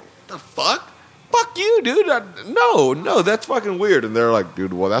name. And what the fuck? Fuck you, dude. No, that's fucking weird. And they're like,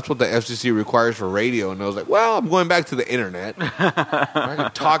 dude, well, that's what the FCC requires for radio. And I was like, well, I'm going back to the internet. I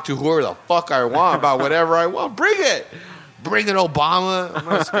can talk to whoever the fuck I want about whatever I want. Bring it. Bring it, Obama. I'm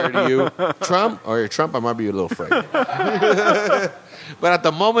not scared of you. Trump? Or Trump, I might be a little afraid. But at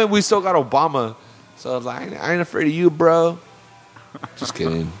the moment, we still got Obama. So I was like, I ain't afraid of you, bro. Just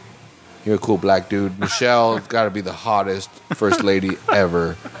kidding. You're a cool black dude. Michelle's got to be the hottest first lady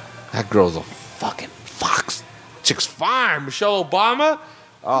ever. That girl's a fucking fox. Chick's fine. Michelle Obama?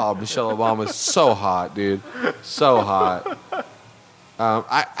 Oh, Michelle Obama's so hot, dude. So hot.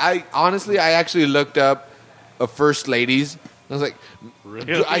 I honestly, I actually looked up first ladies. I was like,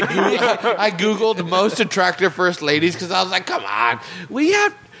 Really? I Googled most attractive first ladies because I was like, come on. We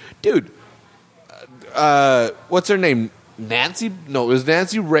have, dude, what's her name? Nancy? No, it was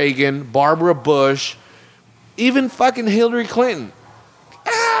Nancy Reagan, Barbara Bush, even fucking Hillary Clinton.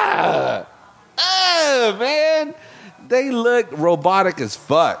 Man. They look robotic as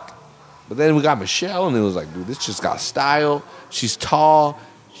fuck. But then we got Michelle, and it was like, dude, this just got style. She's tall.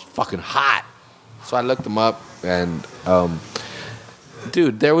 She's fucking hot. So I looked them up, and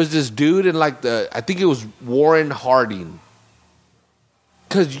dude, there was this dude in like I think it was Warren Harding.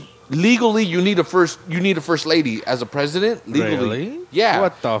 Because legally, you need a first lady as a president. Legally, Really? yeah.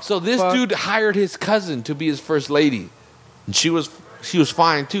 What the So this fuck? dude hired his cousin to be his first lady, and she was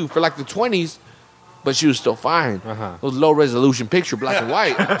fine too for like the 20s. But she was still fine. Uh-huh. It was low resolution picture, black and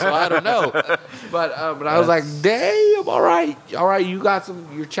white. So I don't know. But I was like, damn, all right.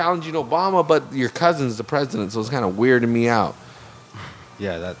 You're challenging Obama, but your cousin's the president, so it's kind of weirding me out.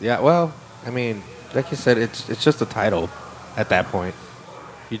 Yeah. Well, I mean, like you said, it's just a title at that point.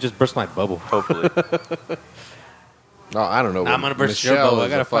 You just burst my bubble. Hopefully. No, I don't know. I'm gonna burst your bubble. I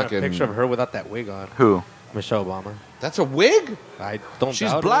gotta find a picture of her without that wig on. Who? Michelle Obama. That's a wig? I don't. She's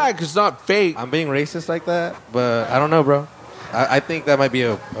doubt black. it. It's not fake. I'm being racist like that, but I don't know, bro. I think that might be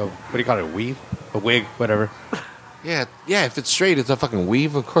a what do you call it? A weave, a wig, whatever. Yeah. If it's straight, it's a fucking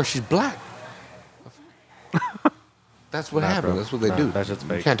weave. Of course, she's black. That's what happens. Bro. That's what they Nah, do. that's just You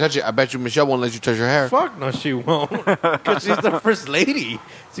fake. can't touch it. I bet you Michelle won't let you touch her hair. Fuck no, she won't. Because she's the first lady.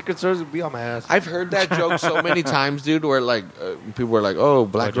 Secret Service would be on my ass. I've heard that joke so many times, dude, where like people are like, "Oh,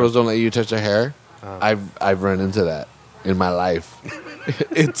 black girls don't let you touch their hair." I've run into that in my life.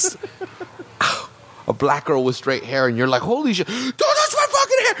 It's a black girl with straight hair, and you're like, "Holy shit! Don't touch my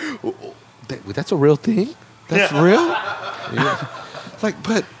fucking hair!" That's a real thing. That's real. Yeah. It's like,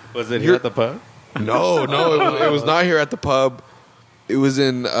 but Was it here at the pub? no, it was not here at the pub. It was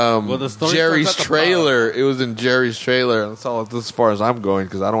in the story Jerry's starts at the trailer. It was in Jerry's trailer. That's all. That's as far as I'm going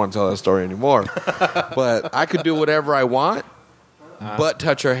because I don't want to tell that story anymore. But I could do whatever I want, but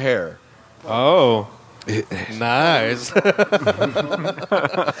touch her hair. Oh, nice. It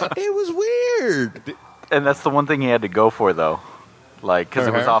was weird. And that's the one thing he had to go for, though. Like, because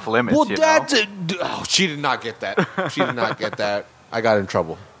it was off limits, Well, you know? She did not get that. She did not get that. I got in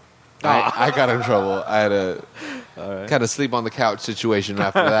trouble. I got in trouble. I had a kind of sleep on the couch situation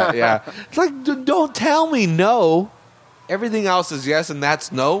after that. Yeah. It's like, don't tell me no. everything else is yes and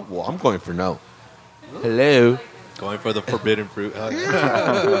that's no, well, I'm going for no. Hello. Going for the forbidden fruit.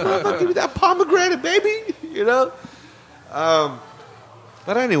 Yeah, give me that pomegranate, baby. You know.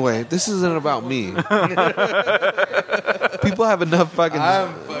 But anyway, this isn't about me. People have enough fucking.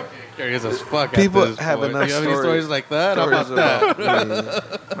 I'm fucking curious as fuck. People at this have point. enough You have any stories like that? How about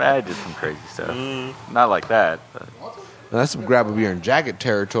that? I did some crazy stuff. Not like that. But. That's some grab a beer and jacket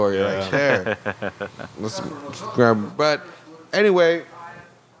territory right there. Let's grab. But anyway,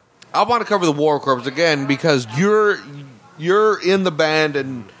 I want to cover the Warcorpse again because you're in the band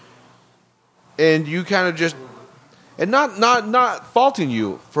and you kind of just. And not faulting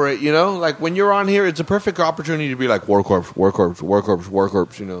you for it, you know? Like, when you're on here, it's a perfect opportunity to be like,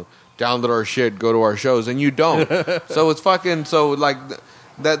 Warcorpse, you know? Download our shit, go to our shows, and you don't. So it's fucking, like,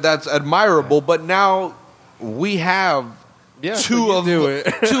 that's admirable, but now we have two of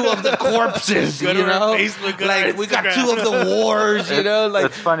the corpses, you know? Like, we got two of the wars, you know? Like,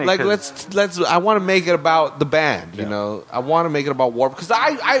 that's funny. Like, let's. I want to make it about the band, you know? I want to make it about war because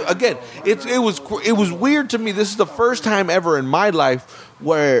I again, it was weird to me. This is the first time ever in my life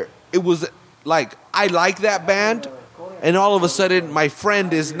where it was like I like that band. And all of a sudden, my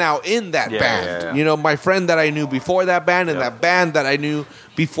friend is now in that band. Yeah. You know, my friend that I knew before that band and that band that I knew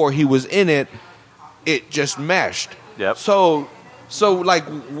before he was in it, it just meshed. Yep. So like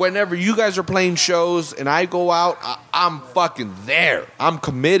whenever you guys are playing shows and I go out, I'm fucking there. I'm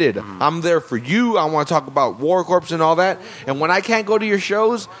committed. Mm-hmm. I'm there for you. I want to talk about Warcorpse and all that. And when I can't go to your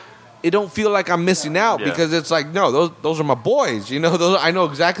shows, it don't feel like I'm missing out because it's like, no, those are my boys. You know, I know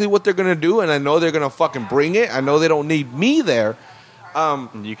exactly what they're gonna do, and I know they're gonna fucking bring it. I know they don't need me there.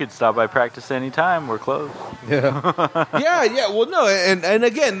 You could stop by practice anytime. We're closed. Yeah. Well, no, and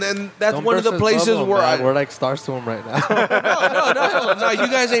again, then that's Don't one of the burst his places bubble, where man. We're like stars to him right now. no. You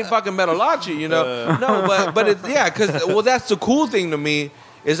guys ain't fucking Metalachi, you know. No, but it's because that's the cool thing to me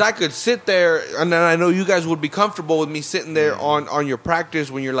is I could sit there and then I know you guys would be comfortable with me sitting there on your practice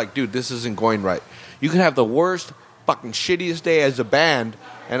when you're like, dude, this isn't going right. You could have the worst fucking shittiest day as a band,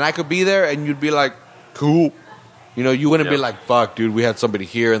 and I could be there and you'd be like, cool. You know, you wouldn't be like, fuck, dude, we had somebody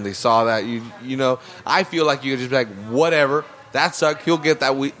here and they saw that. You know, I feel like you could just be like, whatever, that sucked. He'll get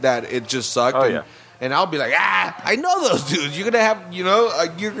that it just sucked. And I'll be like, I know those dudes. You're gonna have,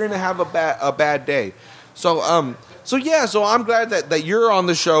 you're gonna have a bad day. So I'm glad that you're on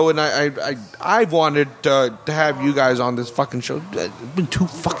the show, and I've wanted to have you guys on this fucking show. It's been 2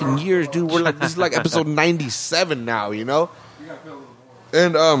 fucking years, dude. This is like episode 97 now, you know.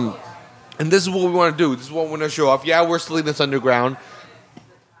 And this is what we want to do. This is what we want to show off. Yeah, we're Salinas Underground.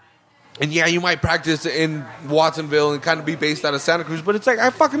 And yeah, you might practice in Watsonville and kind of be based out of Santa Cruz, but it's like, I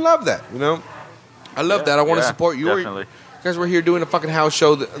fucking love that, you know? I love that. I want to support you. Definitely. You guys were here doing a fucking house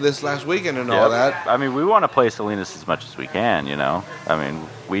show this last weekend and all that. I mean, we want to play Salinas as much as we can, you know? I mean,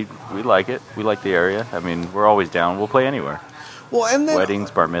 we like it. We like the area. I mean, we're always down. We'll play anywhere. Well, and then...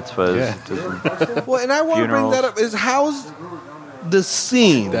 Weddings, bar mitzvahs. Yeah. Well, and I want to bring that up. Is how's the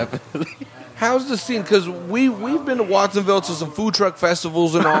scene? Definitely. How's the scene? Because we've been to Watsonville to some food truck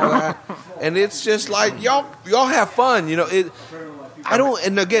festivals and all that, and it's just like y'all have fun, you know. I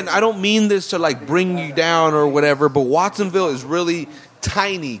don't mean this to like bring you down or whatever, but Watsonville is really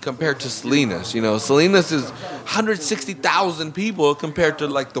tiny compared to Salinas. You know, Salinas is 160,000 people compared to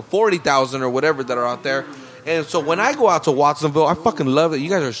like the 40,000 or whatever that are out there. And so when I go out to Watsonville, I fucking love it. You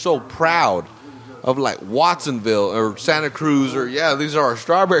guys are so proud of like Watsonville or Santa Cruz or these are our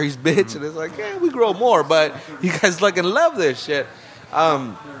strawberries, bitch. And it's like, we grow more, but you guys fucking love this shit.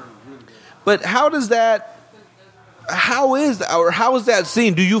 But how is that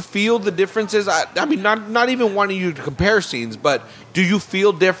scene? Do you feel the differences? I mean, not even wanting you to compare scenes, but do you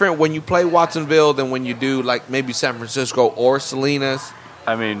feel different when you play Watsonville than when you do like maybe San Francisco or Salinas?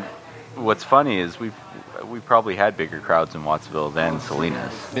 I mean, what's funny is we probably had bigger crowds in Watsonville than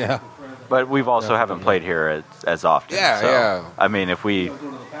Salinas. Yeah. But we've also haven't played here as often. Yeah. I mean, if we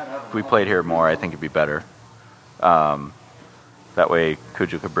played here more, I think it'd be better. That way,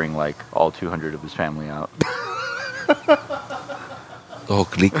 Cujo could bring like all 200 of his family out. Oh,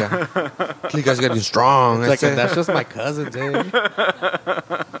 Klika. Klika's getting strong. It's like, that's just my cousin, dude.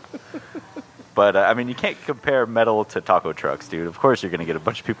 But, I mean, you can't compare metal to taco trucks, dude. Of course you're going to get a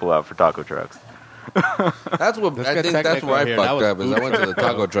bunch of people out for taco trucks. That's what Let's I get think. That's technical where I here. fucked That up. was Is I went to the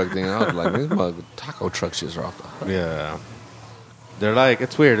taco truck thing. And I was like, these taco truck shits are off. Yeah. They're like,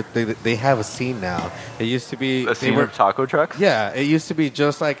 it's weird. They have a scene now. It used to be A scene of taco trucks? Yeah, it used to be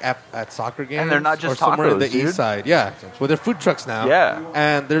just like at soccer games. And they're not just or somewhere in the tacos, dude. east side. Yeah, well, they're food trucks now. Yeah.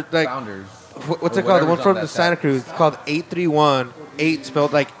 And they're like, Founders. what's it called? The one from the Santa Cruz. It's called 831 8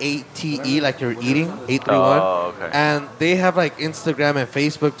 spelled like ATE, like you're eating, 831. Oh, okay. And they have like Instagram and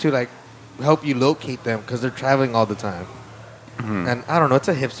Facebook to like help you locate them because they're traveling all the time. Mm-hmm. And I don't know, it's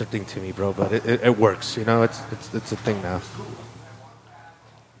a hipster thing to me, bro, but it works. You know, it's a thing now.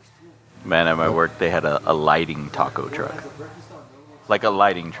 Man, at my work, they had a lighting taco truck. Like a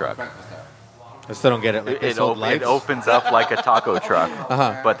lighting truck. I still don't get it. Like It opens up like a taco truck,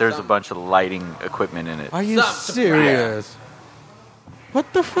 but there's a bunch of lighting equipment in it. Are you serious?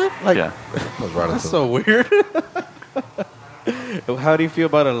 What the fuck? Like, Yeah. that's so weird. How do you feel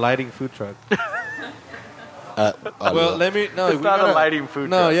about a lighting food truck? Well, let me. No, It's not a lighting food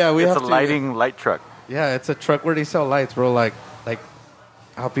truck. No, yeah, we it's have a to. lighting light truck. Yeah, it's a truck where they sell lights, bro. Like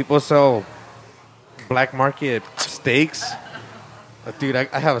how people sell black market steaks. Dude, I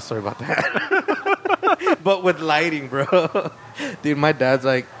have a story about that. But with lighting, bro. Dude, my dad's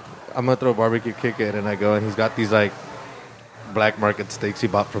like, I'm gonna throw a barbecue kick in, and I go, and he's got these like black market steaks he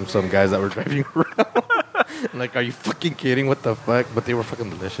bought from some guys that were driving around. I'm like, are you fucking kidding? What the fuck? But they were fucking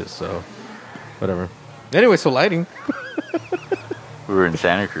delicious, so whatever. Anyway, so lighting. We were in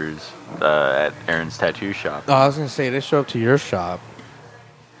Santa Cruz at Aaron's tattoo shop. Oh, I was gonna say they show up to your shop.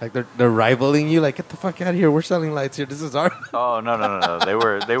 Like they're rivaling you. Like, get the fuck out of here. We're selling lights here. This is our. Oh no!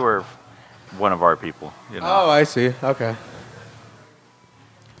 They were one of our people. You know. Oh, I see. Okay.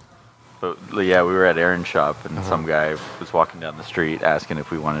 But yeah, we were at Aaron's shop, and some guy was walking down the street asking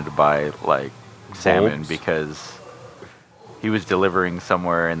if we wanted to buy like salmon Bulbs? because he was delivering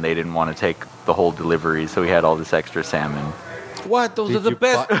somewhere and they didn't want to take the whole delivery, so he had all this extra salmon. What? Those Did are the you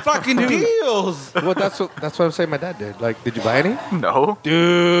best buy- fucking deals. Well, that's what I'm saying. My dad did. Like, did you buy any? No,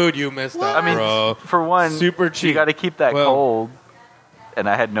 Dude, you missed that, I mean, bro. for one, Super You cheap. got to keep that Well- cold, and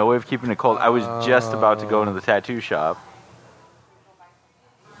I had no way of keeping it cold. I was just about to go into the tattoo shop.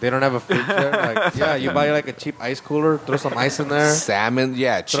 They don't have a fridge there. Like, yeah, you buy like a cheap ice cooler, throw some ice in there. Salmon,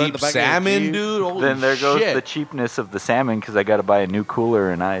 yeah, Throw it in cheap the back of your salmon, Jeep. dude. Holy Then there goes shit. the cheapness of the salmon because I got to buy a new cooler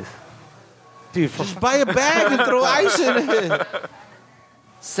and ice. Dude, Just buy a bag and throw ice in it.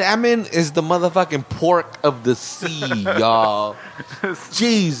 Salmon is the motherfucking pork of the sea, y'all.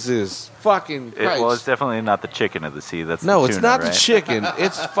 Jesus fucking Christ. Well, it's definitely not the chicken of the sea. That's No, the it's tuna, not right? the chicken.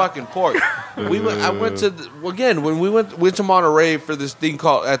 It's fucking pork. I went to again when we went to Monterey for this thing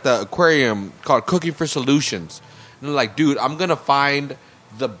called at the aquarium called Cooking for Solutions. And they're like, dude, I'm gonna find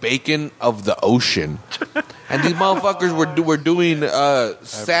the bacon of the ocean. And these motherfuckers were doing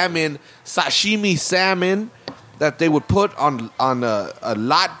salmon, sashimi salmon that they would put on a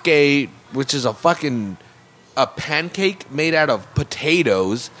latke, which is a pancake made out of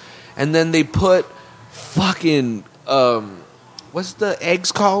potatoes, and then they put fucking what's the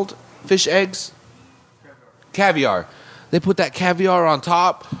eggs called? Fish eggs? Caviar. They put that caviar on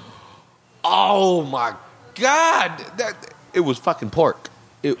top. Oh my god! It was fucking pork.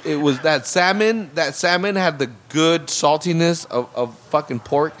 It was that salmon. That salmon had the good saltiness of fucking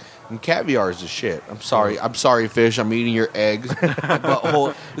pork. And caviar is the shit. I'm sorry, fish. I'm eating your eggs.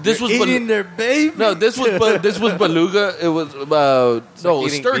 This was eating their baby. no. This was beluga. It was it was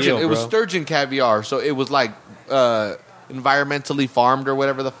eating sturgeon. veal, It was bro. sturgeon caviar. So it was like environmentally farmed or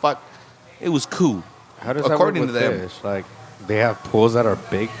whatever the fuck. It was cool. How does according that work to with them. fish? Like, they have pools that are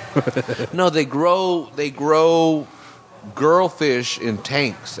big. No, they grow girl fish in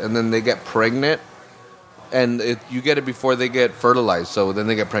tanks, and then they get pregnant. And you get it before they get fertilized. So then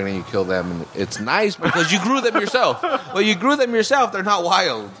they get pregnant, you kill them. And it's nice because you grew them yourself. Well, you grew them yourself. They're not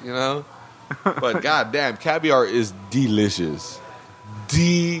wild, you know? But goddamn, caviar is delicious.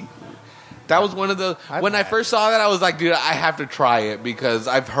 That was one of the... When I first saw that, I was like, dude, I have to try it because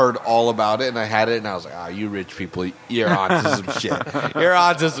I've heard all about it. And I had it, and I was like, you rich people, you're onto some shit. You're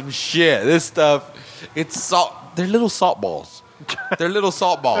onto some shit. This stuff, it's salt. They're little salt balls. They're little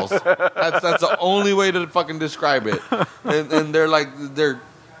salt balls. That's the only way to fucking describe it. And they're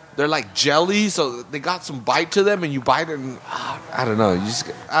like jelly, so they got some bite to them, and you bite it, and I don't know.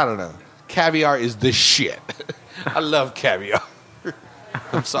 I don't know. Caviar is the shit. I love caviar.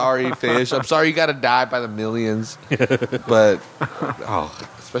 I'm sorry, fish. I'm sorry you got to die by the millions, but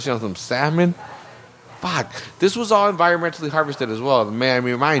especially on some salmon. Fuck. This was all environmentally harvested as well. May I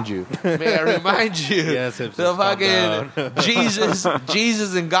remind you? Yes, hipsters, the calm fucking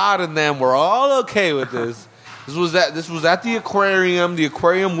Jesus and God and them were all okay with this. This was at the aquarium. The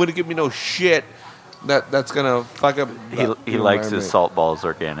aquarium wouldn't give me no shit. That's gonna fuck up. He likes his salt balls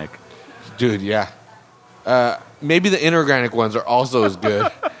organic. Dude, yeah. Maybe the inorganic ones are also as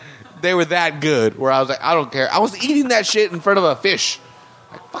good. They were that good where I was like, I don't care. I was eating that shit in front of a fish.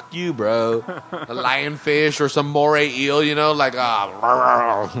 Like, fuck you, bro. A lionfish or some moray eel, you know? Like,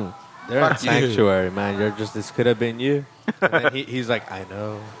 They're in Fuck you. sanctuary, man. You're just, this could have been you. And then he's like, I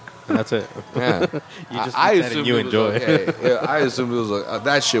know. And that's it. Yeah. You just I eat that and assumed you it was enjoy okay. Yeah, I assumed it was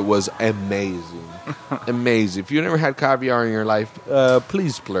that shit was amazing. Amazing. If you never had caviar in your life,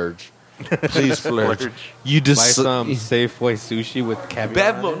 please splurge. Please splurge. You Buy just some Safeway sushi with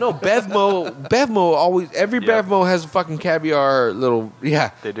caviar. Bevmo, no Bevmo always every Yep. Bevmo has a fucking caviar little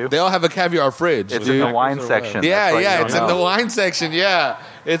They do? They all have a caviar fridge. It's dude. in the wine Or what? section. Yeah, That's why you yeah, don't it's in know. the wine section. Yeah,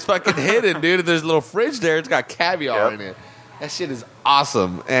 it's fucking hidden, dude. There's a little fridge there. It's got caviar Yep. in it. That shit is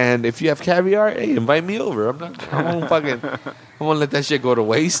awesome. And if you have caviar, hey, invite me over. I won't let that shit go to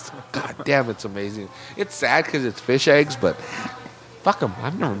waste. God damn, it's amazing. It's sad because it's fish eggs, but fuck them.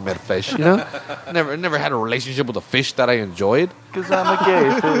 I've never met a fish. You know, never had a relationship with a fish that I enjoyed. Because I'm a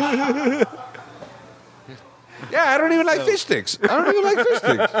gay fish. Yeah, I don't even like fish sticks. I don't even like fish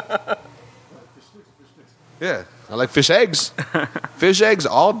sticks. Yeah, I like fish eggs. Fish eggs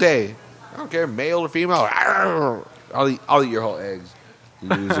all day. I don't care, male or female. I'll eat your whole eggs.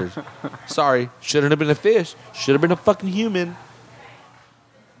 Losers. Sorry, shouldn't have been a fish. Should have been a fucking human.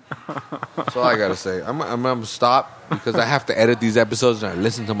 That's all I gotta say. I'm gonna stop because I have to edit these episodes and I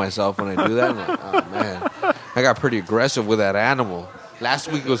listen to myself when I do that. I'm like, oh man, I got pretty aggressive with that animal.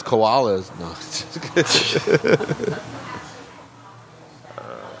 Last week it was koalas. No.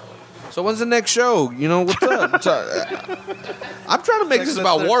 So when's the next show? You know, what's up? I'm trying to make this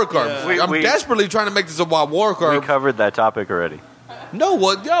about Warcorpse. Yeah. I'm We- desperately trying to make this about We Warcorpse. covered that topic already. No,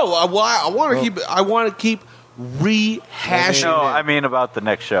 well, yo, I want to keep. I want to keep rehashing. No, it. I mean about the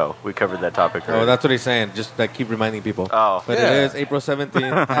next show. We covered that topic Oh, already. that's what he's saying. Just like keep reminding people. Oh. But Yeah. it is April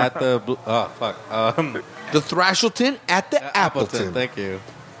 17th at the oh fuck the Thrashleton at the Appleton. Thank you.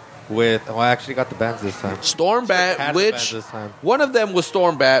 With I actually got the bands this time. Stormbat, Had the bands which this time one of them was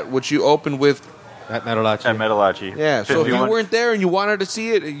Stormbat, which you opened with. at Metalachi. At Metalachi. Yeah, so if you 51 weren't there and you wanted to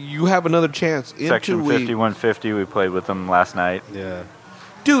see it, you have another chance. In Section 2 weeks. 5150, we played with them last night. Yeah,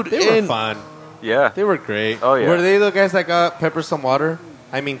 Dude, they were and fun. Yeah. They were great. Oh, yeah. Were they the guys that got pepper some water?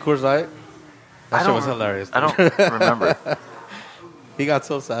 I mean Coors Light. That I shit don't- was hilarious. I don't remember. He got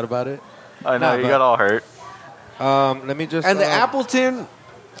so sad about it. I know, No, you but- got all hurt. Let me just And the Appleton,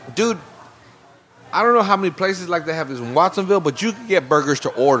 dude, I don't know how many places like they have this in Watsonville, but you can get burgers to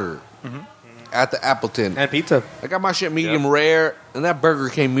order at the Appleton. and pizza. I got my shit medium rare, and that burger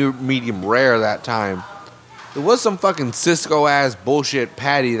came medium rare that time. It was some fucking Cisco ass bullshit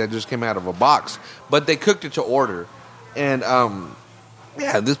patty that just came out of a box, but they cooked it to order. And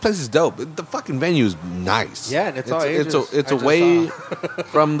yeah, this place is dope. The fucking venue is nice. Yeah, and it's all it's ages. it's I just away saw.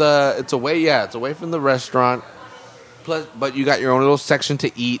 from the it's away from the restaurant. Plus, but you got your own little section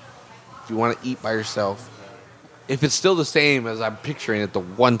to eat if you want to eat by yourself. If it's still the same as I'm picturing it, the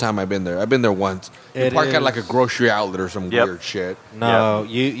one time I've been there once. You It park at like a is. grocery outlet or some Yep. weird shit. No,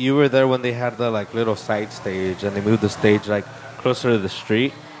 you were there when they had the like little side stage, and they moved the stage like closer to the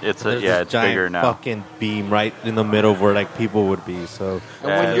street. It's There's a, yeah, this it's giant bigger now. fucking beam right in the middle where like people would be. So And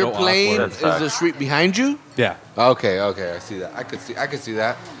Yeah, when a you're little playing, awkward. is That the sucks. street behind you? yeah, Okay, I see that. I could see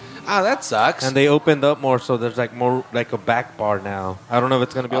that. Ah, that sucks. and they opened up more, so there's like more like a back bar now. I don't know if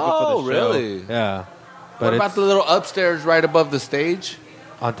it's gonna be open Oh, for the show. really? Yeah, but what about it's the little upstairs right above the stage?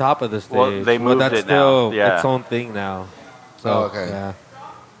 on top of the stage. Well, they moved that's it now. still Yeah. its own thing now. So Oh, okay. yeah,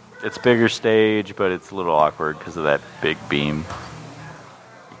 It's bigger stage, but it's a little awkward because of that big beam.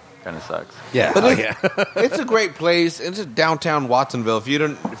 Kind of sucks. yeah, But oh, it- yeah. It's a great place. It's in downtown Watsonville. If you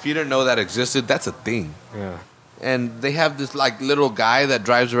didn't know that existed, that's a thing. yeah. And they have this like little guy that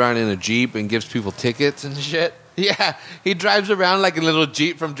drives around in a Jeep and gives people tickets and shit. Yeah, he drives around like a little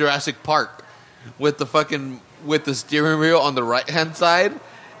Jeep from Jurassic Park with the steering wheel on the right hand side.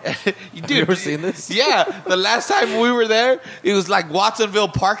 Dude, you ever seen this? Yeah, the last time we were there, it was like Watsonville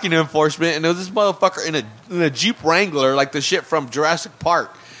parking enforcement, and it was this motherfucker in a Jeep Wrangler, like the shit from Jurassic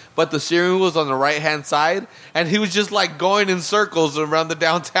Park. But the steering wheel was on the right hand side, and he was just like going in circles around the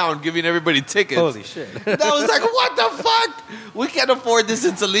downtown, giving everybody tickets. Holy shit! That was like, what the fuck? We can't afford this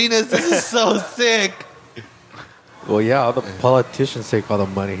in Salinas. This is so sick. Well, yeah, all the politicians take all the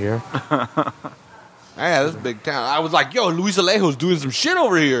money here. Yeah, this is a big town. I was like, yo, Luis Alejo's doing some shit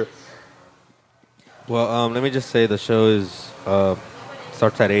over here. Well, let me just say the show is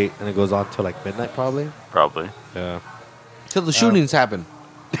starts at 8 and it goes on till like midnight probably. Probably. Yeah. Till the shootings happen.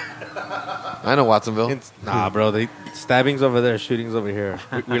 I know Watsonville. Nah, bro. The stabbings over there, shootings over here.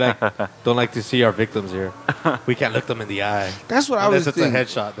 We like don't like to see our victims here. We can't look them in the eye. That's what I Unless was it's thinking. a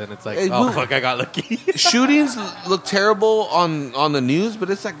headshot, then it's like, Hey, oh we- fuck, I got lucky. Shootings look terrible on the news, but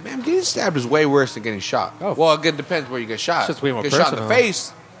it's like, man, getting stabbed is way worse than getting shot. Oh. Well, it depends where you get shot. It's just way more Get shot in the personal.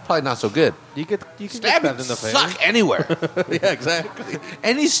 face. probably not so good. You could get Stabbing stabbed in the face. suck anywhere. Yeah, exactly.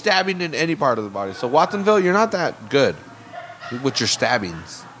 Any stabbing in any part of the body. So Watsonville, you're not that good with your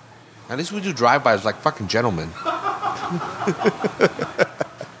stabbings. At least we do drive-bys like fucking gentlemen.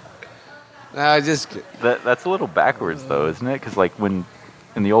 That's a little backwards, though, isn't it? Because, like, when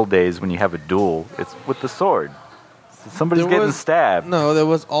in the old days, when you have a duel, it's with the sword. So somebody's getting stabbed. No, there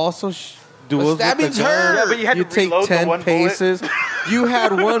was also duels. Stabbing's with the gun. hurt. Yeah, but you had to take reload the 10 one paces. You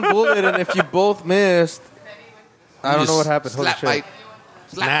had one bullet, and if you both missed, I don't know what happened. Holy Slap shit. fight.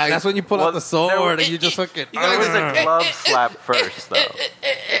 Slap Nah, fight. that's when you pull out the sword and you just fucking. It was a glove slap first, though.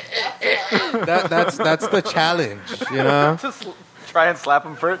 That's the challenge, you know. Just try and slap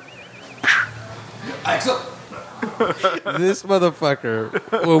him first. This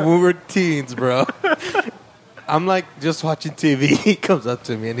motherfucker, when we were teens, bro. I'm like just watching TV. He comes up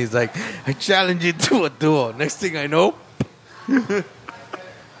to me and he's like, "I challenge you to a duel." Next thing I know, I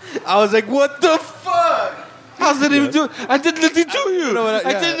was like, "What the fuck? How's it even do? I did nothing to you.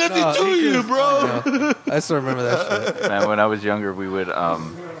 I did nothing to you, bro. I still remember that shit. Man, when I was younger, we would It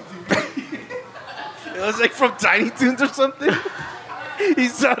was like from Tiny Toons or something. He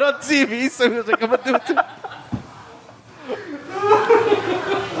saw it on TV, so he was like, "I'm gonna do it too."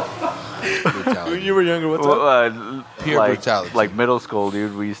 When you were younger, what's up? Pure brutality. Like middle school,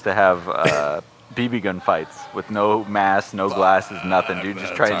 dude, we used to have BB gun fights with no mask, no glasses, nothing, dude.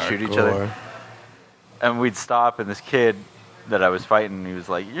 Just try and shoot each other. And we'd stop, and this kid that I was fighting, he was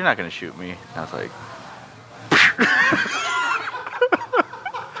like, "You're not going to shoot me." And I was like...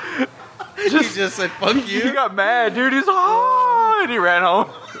 He just said, "Fuck you." He got mad, dude. He's oh, and he ran home.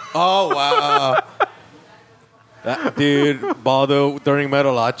 Oh, wow. Dude, Baldo, during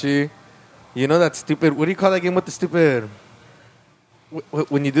Metalachi, you know that stupid... What do you call that game with the stupid...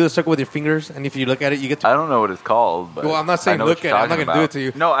 When you do the circle with your fingers, and if you look at it, you get to... I don't know what it's called, but... Well, I'm not saying I know what look you're at it. I'm not talking going to do it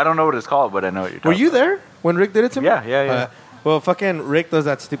about. to you. No, I don't know what it's called, but I know what you're talking Were you about. there when Rick did it to me? Yeah. Well, fucking Rick does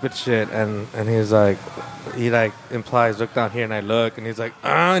that stupid shit, and he's like... He, like, implies, look down here, and I look, and he's like,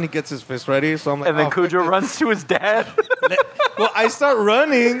 and he gets his fist ready, so I'm like... And then oh, Cujo runs to his dad. Well, I start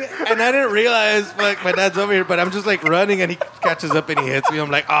running, and I didn't realize, like, my dad's over here, but I'm just, like, running, and he catches up, and he hits me.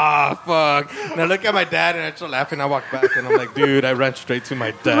 I'm like, fuck. And I look at my dad, and I start laughing. I walk back, and I'm like, dude, I ran straight to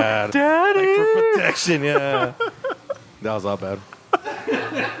my dad. Daddy! Like, for protection, yeah. That was all bad.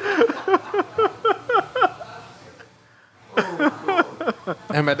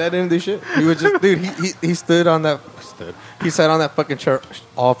 And my dad didn't do shit. He was just, dude, he stood on that, he sat on that fucking chair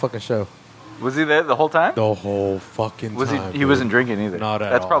all fucking show. Was he there the whole time? The whole fucking Was time. he wasn't drinking either. Not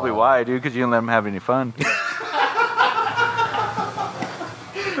at That's probably all. why, dude, because you didn't let him have any fun.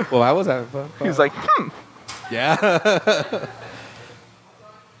 Well, I was having fun. He was like, Yeah.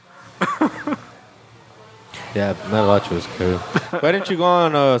 Yeah, Metalachi was cool. Why didn't you go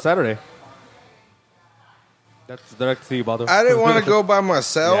on Saturday? That's direct to you, Baldo. I didn't want to go by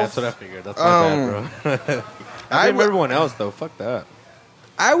myself. Yeah, that's what I figured. That's my bad, bro. I blame everyone else, though. Fuck that.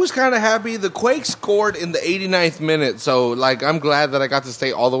 I was kind of happy. The Quakes scored in the 89th minute, so like I'm glad that I got to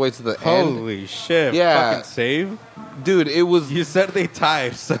stay all the way to the end. Holy shit. Yeah. Fucking save. Dude, it was... You said they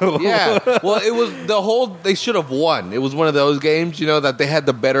tied, so... Yeah. Well, it was the whole... They should have won. It was one of those games, you know, that they had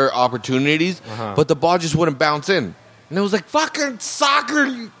the better opportunities, but the ball just wouldn't bounce in. And it was like, fucking soccer,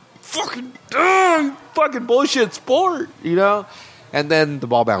 you fucking bullshit sport, you know? And then the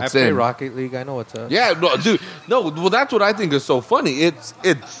ball I bounced play in. Rocket League. I know what's up. Yeah, no, dude. No, well, that's what I think is so funny. It's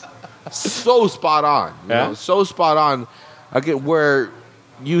so spot on. You know? So spot on. Again, where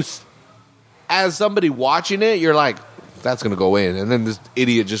you, as somebody watching it, you're like, that's going to go in. And then this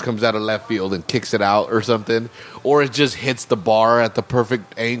idiot just comes out of left field and kicks it out or something. Or it just hits the bar at the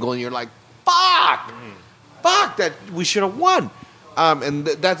perfect angle. And you're like, fuck. Fuck, that we should have won. And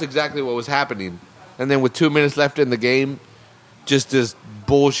that's exactly what was happening. And then with 2 minutes left in the game, just this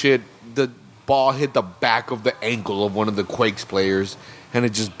bullshit, the ball hit the back of the ankle of one of the Quakes players, and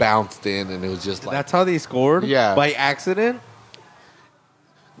it just bounced in, and it was just like... That's how they scored? Yeah. By accident?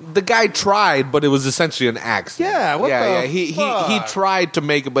 The guy tried, but it was essentially an accident. Yeah, what the He fuck? tried to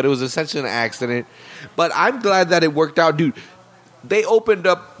make it, but it was essentially an accident. But I'm glad that it worked out. Dude, they opened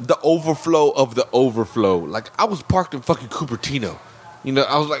up the overflow of the overflow. Like, I was parked in fucking Cupertino. You know,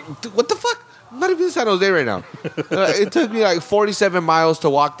 I was like, what the fuck? I'm not even in San Jose right now. It took me like 47 miles to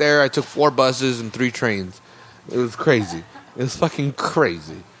walk there. I took 4 buses and 3 trains. It was crazy. It was fucking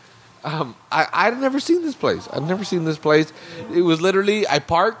crazy. I'd never seen this place. I've never seen this place. It was literally, I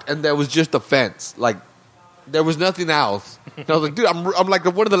parked and there was just a fence. Like, there was nothing else. And I was like, dude, I'm like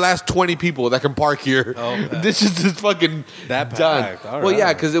one of the last 20 people that can park here. Oh, this is just fucking that done. packed. All well, yeah,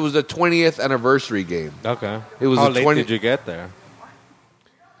 right. because it was the 20th anniversary game. Okay. It was How the late 20 did you get there?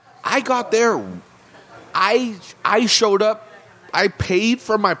 I got there. I showed up. I paid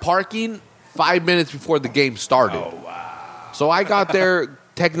for my parking 5 minutes before the game started. Oh wow! So I got there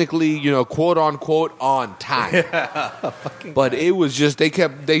technically, quote unquote, on time. But it was just they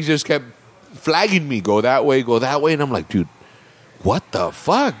just kept flagging me, go that way, and I'm like, dude, what the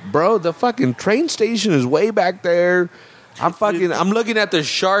fuck, bro? The fucking train station is way back there. I'm looking at the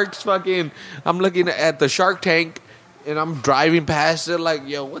sharks. I'm looking at the Shark Tank. And I'm driving past it like,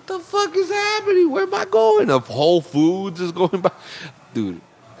 yo, what the fuck is happening? Where am I going? If Whole Foods is going by. Dude.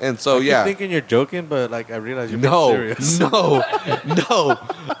 And so, I keep thinking you're joking, but like I realize you're being serious. No.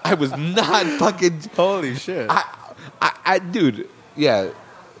 I was not fucking. Holy shit. Dude, yeah.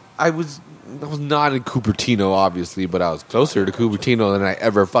 I was not in Cupertino, obviously, but I was closer to Cupertino than I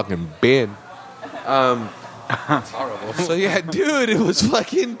ever fucking been. It's horrible. So, yeah, dude, it was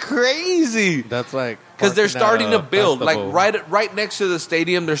fucking crazy. That's like... Because they're starting to build, festival. Like right next to the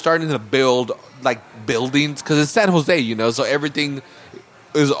stadium, they're starting to build like buildings. Because it's San Jose, so everything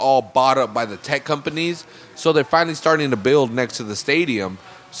is all bought up by the tech companies. So they're finally starting to build next to the stadium.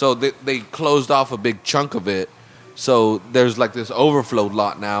 So they closed off a big chunk of it. So there's like this overflow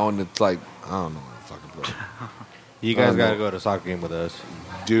lot now, and it's like, I don't know what the fuck, bro. You guys got to go to a soccer game with us.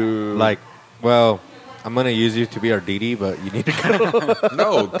 Dude. Like, well... I'm going to use you to be our DD, but you need to go.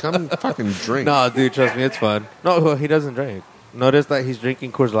 No, come fucking drink. No, dude, trust me, it's fun. No, he doesn't drink. Notice that he's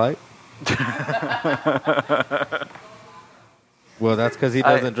drinking Coors Light? Well, that's because he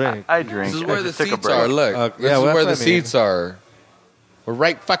doesn't drink. I drink. This is where I the just took a seats break. are. Look, this is where the seats are. We're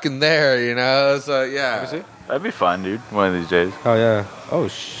right fucking there, So, yeah. That'd be fun, dude, one of these days. Oh, yeah. Oh,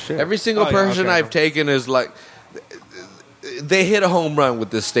 shit. Every single person I've taken is like... They hit a home run with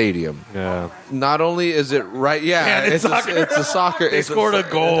this stadium. Yeah. Not only is it right, it's a soccer. They scored a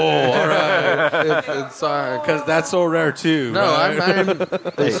goal. All right. It's soccer. Because that's so rare, too. No,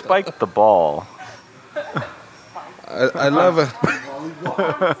 right? They spiked the ball. I love it.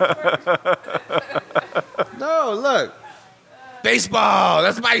 No, look. Baseball.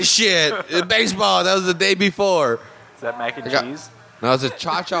 That's my shit. Baseball. That was the day before. Is that mac and cheese? No, it's a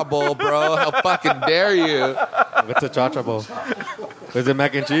cha-cha bowl, bro. How fucking dare you? What's a cha-cha bowl? Is it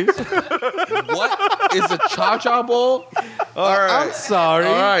mac and cheese? What is a cha-cha bowl? All right. I'm sorry.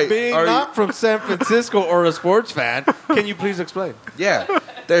 All right. Being not from San Francisco or a sports fan, can you please explain? Yeah.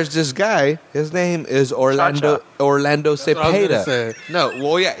 There's this guy. His name is Orlando Cepeda. No,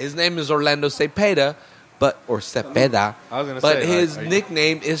 well, yeah. His name is Orlando Cepeda, or Cepeda. I was gonna say, but his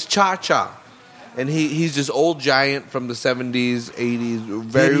nickname is Cha-Cha. And he's this old giant from the 70s, 80s.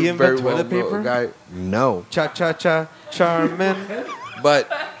 Very, Did he invent very toilet paper? Guy. No. Cha-cha-cha, Charmin.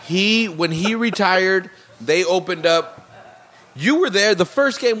 But when he retired, they opened up. You were there. The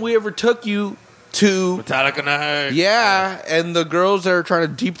first game we ever took you to. Metallica night. Yeah, and the girls that are trying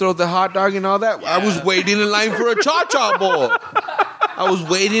to deep throat the hot dog and all that. Yeah. I was waiting in line for a cha-cha bowl. I was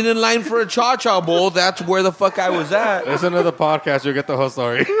waiting in line for a cha-cha bowl. That's where the fuck I was at. Listen to the podcast. You'll get the whole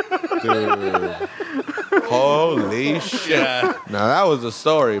story. Dude. Holy shit. Yeah. Now, that was a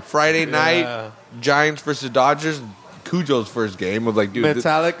story. Friday night, Giants versus Dodgers. Cujo's first game. I was like, dude.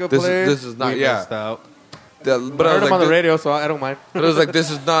 Metallica played. This is not, missed out. But I heard him on the radio, so I don't mind. But I was like, this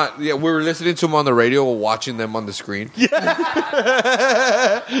is not... Yeah, we were listening to him on the radio or watching them on the screen. Yeah.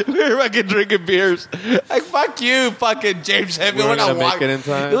 We were fucking drinking beers. Like, fuck you, fucking James Hetfield. We're not walking. It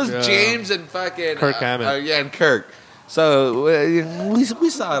was James and fucking... Kirk Hammond. And Kirk. So, we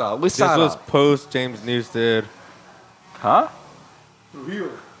saw it all. This was post James Newsted. Huh?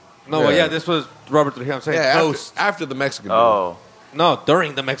 No, yeah, this was Robert Trujillo. I'm saying post. After the Mexican dude. Oh. No,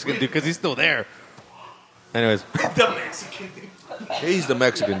 during the Mexican dude, because he's still there. Anyways. The Mexican dude. He's the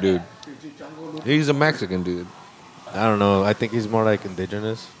Mexican dude. He's a Mexican dude. I don't know. I think he's more like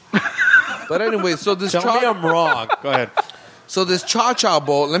indigenous. But anyway, so this... Tell me I'm wrong. Go ahead. So this cha-cha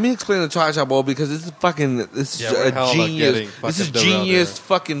bowl, let me explain the cha-cha bowl because this is a genius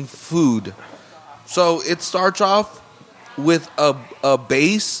fucking food. So it starts off with a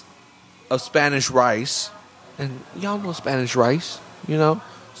base of Spanish rice. And y'all know Spanish rice,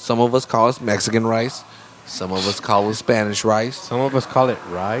 Some of us call it Mexican rice. Some of us call it Spanish rice. Some of us call it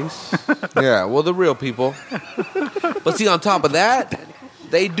rice. Yeah, well, the real people. But see, on top of that,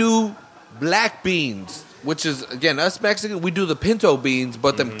 they do black beans. Which is, again, us Mexicans, we do the pinto beans,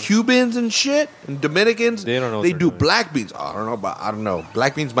 but them Cubans and shit, and Dominicans, they don't know. They do black beans. I don't know.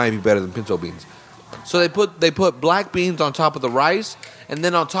 Black beans might be better than pinto beans. So they put black beans on top of the rice, and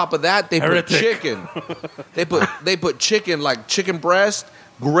then on top of that they put chicken. they put chicken, like chicken breast,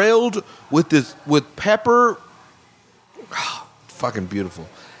 grilled with pepper. Fucking beautiful.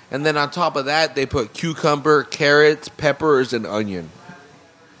 And then on top of that they put cucumber, carrots, peppers, and onion.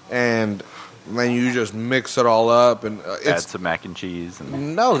 and then you just mix it all up, and Add it's some mac and cheese.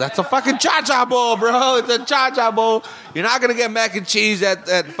 And no, that's a fucking cha-cha bowl, bro. It's a cha-cha bowl. You're not gonna get mac and cheese at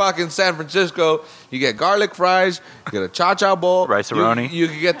fucking San Francisco. You get garlic fries. You get a cha-cha bowl. Rice-a-roni. You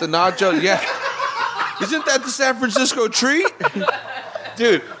can get the nacho. Yeah, isn't that the San Francisco treat?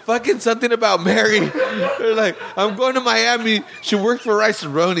 Dude, fucking something about Mary. They're like, I'm going to Miami. She worked for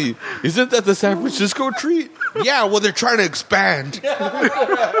Rice-a-roni. Isn't that the San Francisco treat? Yeah, well, they're trying to expand.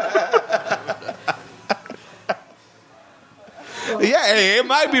 Yeah, hey, it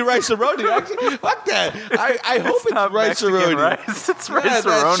might be rice-a-roni. Actually, fuck that. I hope it's not Mexican rice-a-roni. rice. It's Yeah,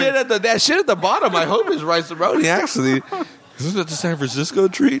 rice-a-roni. that shit at the bottom, I hope it's rice-a-roni, actually. Isn't that the San Francisco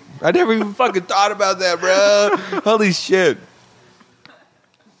treat? I never even fucking thought about that, bro. Holy shit.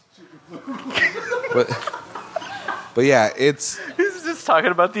 But yeah, it's... He's just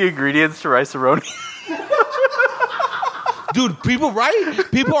talking about the ingredients to rice-a-roni. Dude, people, right?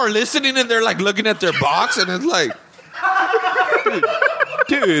 People are listening and they're like looking at their box and it's like...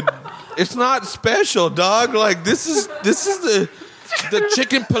 Dude, it's not special, dog. Like, this is the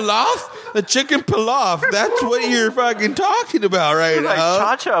chicken pilaf? The chicken pilaf. That's what you're fucking talking about right Like now.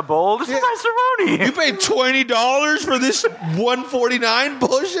 cha-cha bowl. This is rice-a-roni. You paid $20 for this $149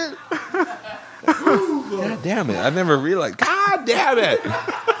 bullshit? God damn it. I never realized. God damn it.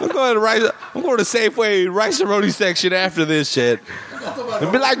 I'm going to Safeway rice-a-roni section after this shit.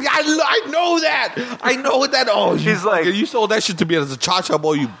 And be like, I know that. I know that. Oh, He's like- you sold that shit to me as a cha-cha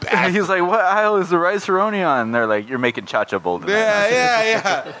bowl, you And bastard. he's like, what aisle is the rice-a-roni on? And they're like, you're making cha-cha bowl tonight.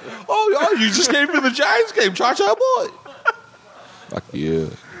 Yeah. Oh, you just came from the Giants game, cha-cha boy. Fuck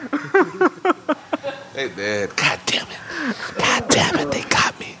you. They did. God damn it. They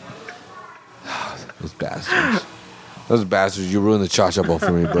got me. Those bastards. You ruined the cha-cha bowl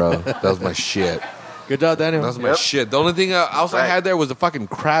for me, bro. That was my shit. Good job, Daniel. That was my shit. The only thing else I had there was a fucking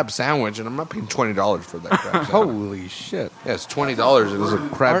crab sandwich, and I'm not paying $20 for that crab sandwich. Holy shit. Yeah, it's $20. It was a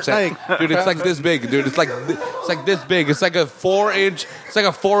crab Aren't sandwich. Dude, it's like this big, dude. It's like this big. It's like a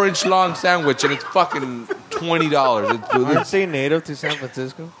 4-inch long sandwich, and it's fucking $20. Aren't they native to San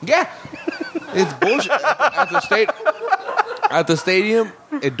Francisco? Yeah. It's bullshit. At the stadium,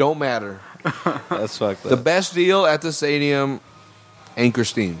 it don't matter. That's fucked The up. best deal at the stadium, Anchor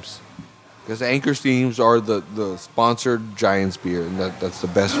Steams. Because Anchor Steams are the sponsored Giants beer, and that's the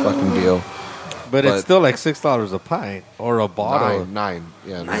best fucking deal. But it's still like $6 a pint or a bottle. Nine.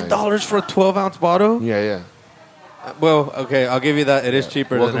 Yeah, $9 for a 12-ounce bottle? Yeah. Well, okay, I'll give you that. It is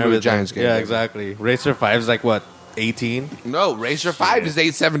cheaper Welcome than to the everything. Giants game, Yeah, baby. exactly. Racer 5 is like, what, 18? No, Racer 5 is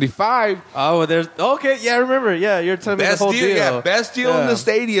 $8.75. Oh, well, there's... Okay, yeah, I remember. Yeah, you're telling me the whole deal. Yeah, best deal in the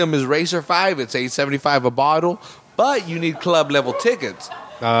stadium is Racer 5. It's $8.75 a bottle, but you need club level tickets.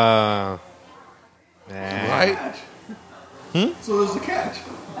 Right? So there's the catch.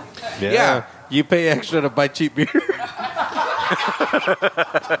 Yeah. You pay extra to buy cheap beer.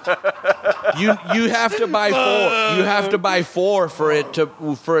 You have to buy 4. You have to buy 4 for it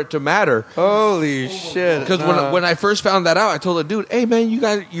to matter. Holy shit. Because when I first found that out, I told the dude, "Hey man,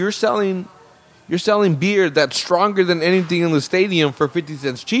 you're selling beer that's stronger than anything in the stadium for 50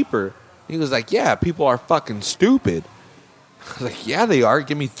 cents cheaper." He was like, "Yeah, people are fucking stupid." I was like, "Yeah, they are.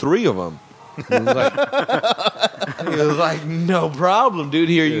 Give me 3 of them." He was like, "No problem, dude.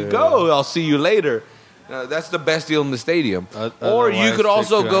 Here you go. I'll see you later." That's the best deal in the stadium. Or you could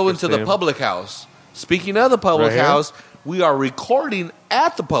also go into the public house. Speaking of the public house, we are recording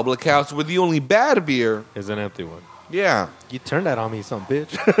at the public house with the only bad beer. Is an empty one. Yeah. You turned that on me, some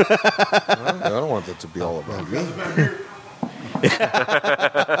bitch. I don't want that to be all about me.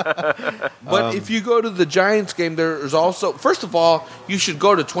 But if you go to the Giants game, there's also... First of all, you should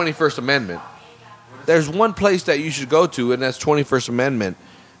go to 21st Amendment. There's one place that you should go to, and that's 21st Amendment.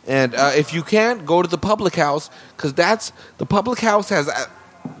 And if you can't, go to the public house, because the public house has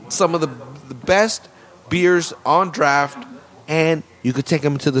some of the best beers on draft, and you could take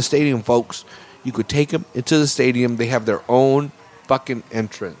them into the stadium, folks. You could take them into the stadium. They have their own fucking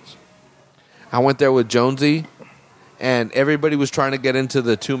entrance. I went there with Jonesy, and everybody was trying to get into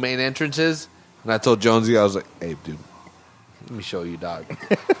the 2 main entrances. And I told Jonesy, I was like, "Hey, dude, let me show you, dog."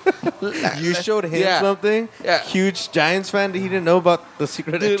 You showed him Yeah. something? Yeah. Huge Giants fan. He didn't know about the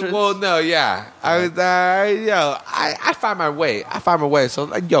secret Dude, entrance? well, no, yeah. I find my way. So,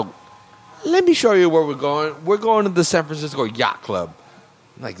 like, yo, let me show you where we're going. We're going to the San Francisco Yacht Club.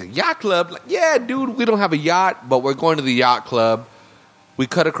 Like, the yacht club? Like, yeah, dude, we don't have a yacht, but we're going to the yacht club. We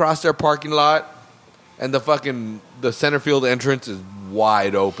cut across their parking lot, and the center field entrance is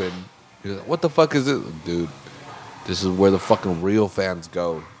wide open. He's like, "What the fuck is this?" Dude, this is where the fucking real fans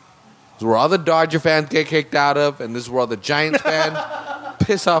go. This is where all the Dodger fans get kicked out of, and this is where all the Giants fans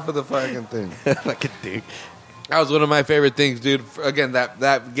piss off of the fucking thing. Fucking dick. That was one of my favorite things, dude. Again,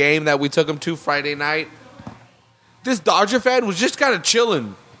 that game that we took him to Friday night. This Dodger fan was just kind of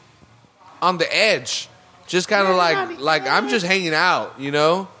chilling on the edge. Just kind of like I'm just hanging out, you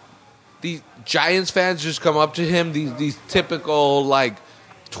know? These Giants fans just come up to him, these typical, like,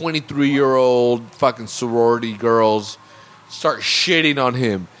 23-year-old fucking sorority girls start shitting on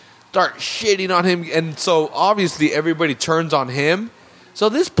him. And so, obviously, everybody turns on him. So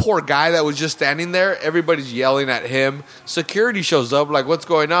this poor guy that was just standing there, everybody's yelling at him. Security shows up, like, what's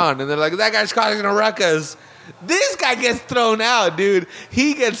going on? And they're like, that guy's causing a ruckus. This guy gets thrown out, dude.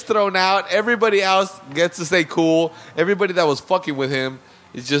 He gets thrown out. Everybody else gets to stay cool. Everybody that was fucking with him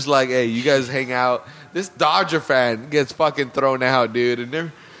is just like, hey, you guys hang out. This Dodger fan gets fucking thrown out, dude. And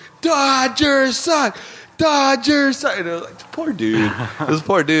they're, Dodgers suck. Dodgers suck. And it was like, poor dude. It was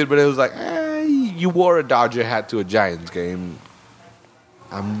poor dude, but it was like, you wore a Dodger hat to a Giants game.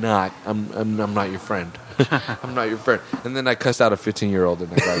 I'm not your friend. I'm not your friend. And then I cussed out a 15-year-old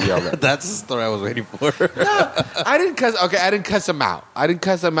and I got yelled at. That's the story I was waiting for. No, I didn't cuss him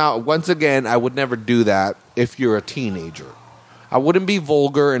out. Once again, I would never do that if you're a teenager. I wouldn't be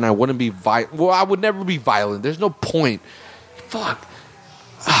vulgar and I wouldn't be violent. Well, I would never be violent. There's no point. Fuck.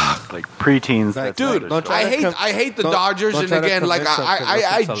 Like preteens, Like, that's Dude, another I story. hate the Dodgers, and again, like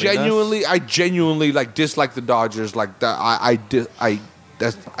I genuinely like dislike the Dodgers. Like I don't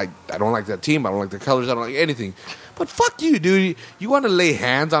like that team. I don't like the colors. I don't like anything. But fuck you, dude. You want to lay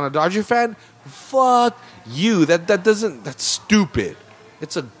hands on a Dodger fan? Fuck you. That's stupid.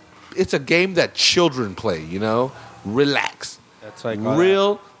 It's a game that children play. You know, relax. That's like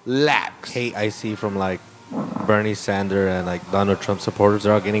relax. hate I see from like Bernie Sanders and like Donald Trump supporters.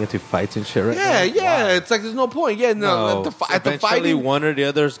 They're all getting into fights and shit right now. Yeah. Wow. It's like there's no point. Yeah, no. At the Eventually, fighting, one or the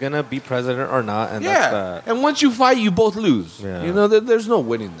other is gonna be president or not, and that's that. And once you fight, you both lose. Yeah. You know, there's no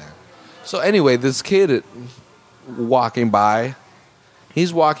winning there. So anyway, this kid walking by,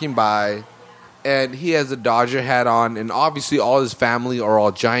 he's walking by, and he has a Dodger hat on, and obviously all his family are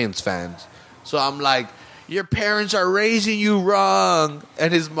all Giants fans. So I'm like, your parents are raising you wrong.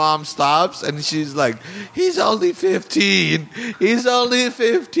 And his mom stops, and she's like, he's only 15. He's only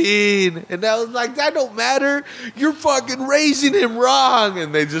 15. And I was like, that don't matter. You're fucking raising him wrong.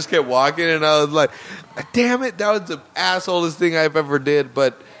 And they just kept walking, and I was like, damn it, that was the assholiest thing I've ever did.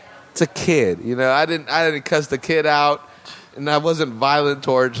 But it's a kid, you know. I didn't cuss the kid out, and I wasn't violent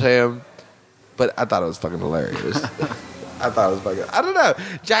towards him. But I thought it was fucking hilarious. I don't know.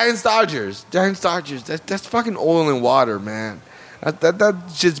 Giants Dodgers. That's fucking oil and water, man. That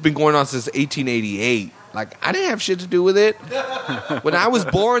shit's been going on since 1888. Like, I didn't have shit to do with it. When I was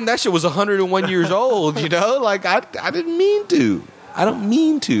born, that shit was 101 years old, you know? Like, I didn't mean to. I don't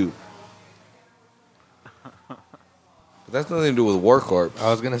mean to. But that's nothing to do with Warcorpse. I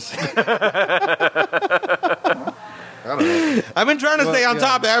was gonna say. I don't know. I've been trying to stay on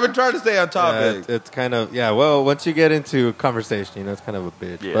topic. Yeah, it's kind of well, once you get into conversation, you know, it's kind of a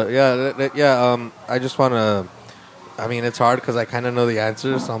bitch. Yeah. But I just want to. I mean, it's hard because I kind of know the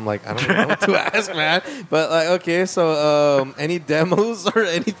answer, so I'm like, I don't know what to ask, man. But like, okay, so any demos or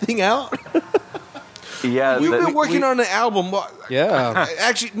anything out? Yeah, You've been working on an album. Yeah.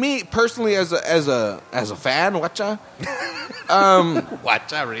 Actually, me personally, as a fan, watcha.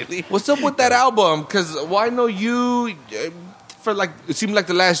 Watcha, really? What's up with that album? Because I know you for like it seemed like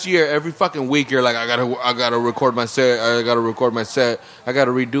the last year. Every fucking week, you're like, I gotta record my set. I gotta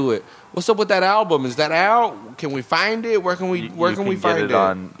redo it. What's up with that album? Is that out? Can we find it? Where can we find it?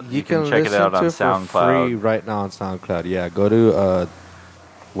 You can check it out on SoundCloud. For free right now on SoundCloud. Yeah, go to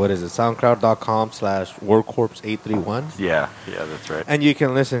what is it? SoundCloud.com/Warcorpse831. Yeah, that's right. And you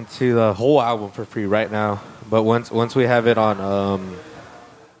can listen to the whole album for free right now. But once we have it on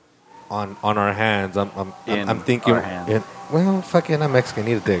our hands, I'm thinking. Our hands. Well, fucking, I'm Mexican.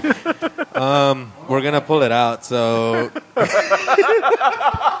 Need a dick. We're gonna pull it out. So,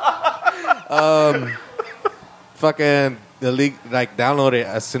 fucking the league, like download it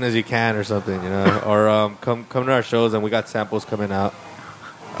as soon as you can or something, you know, or come to our shows, and we got samples coming out.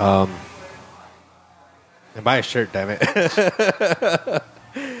 And buy a shirt, damn it.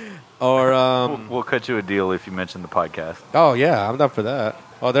 Or we'll cut you a deal if you mention the podcast. Oh yeah, I'm down for that.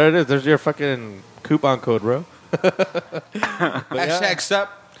 Oh, there it is. There's your fucking coupon code, bro. Hashtag SUP.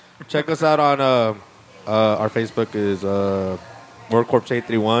 Check us out on our Facebook is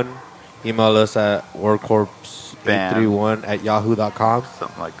Warcorpse831. Email us at warcorpse831@yahoo.com.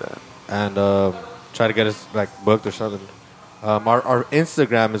 Something like that. And try to get us like booked or something. Our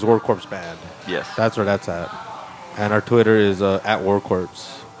Instagram is Warcorpse Band. Yes. That's where that's at. And our Twitter is at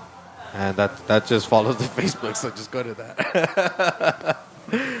Warcorpse. And that just follows the Facebook, so just go to that.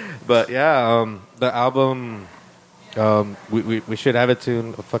 But yeah, the album, we should have it soon.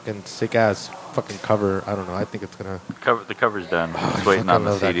 A fucking sick ass fucking cover. I don't know. I think it's gonna. The cover's done. I Just waiting on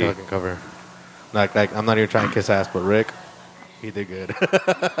the love that CD. fucking cover. Like I'm not even trying to kiss ass, but Rick, he did good.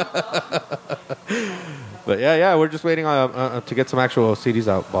 But yeah, we're just waiting on to get some actual CDs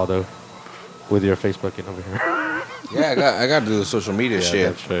out, Baldo, with your Facebooking over here. Yeah, I got to do the social media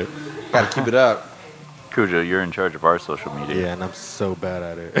shit. That's right. Got to keep it up. Cujo, you're in charge of our social media. Yeah, and I'm so bad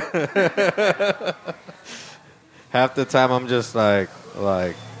at it. Half the time I'm just like,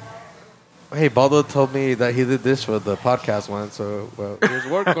 hey, Baldo told me that he did this for the podcast one, so well, here's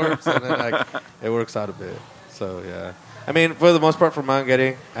Warcorpse, and then like it works out a bit. So yeah, I mean, for the most part, from what I'm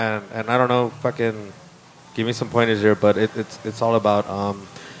getting, and I don't know, fucking give me some pointers here, but it's all about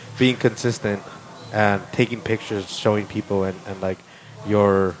being consistent and taking pictures, showing people, and like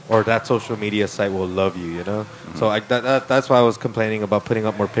that social media site will love you, you know. Mm-hmm. So that's why I was complaining about putting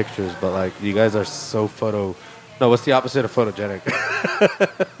up more pictures, but like you guys are so photo. No, what's the opposite of photogenic?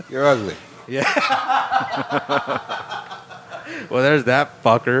 You're ugly. Yeah. Well, there's that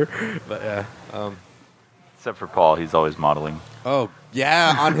fucker. But yeah. Except for Paul, he's always modeling. Oh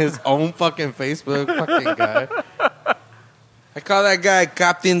yeah, on his own fucking Facebook, fucking guy. I call that guy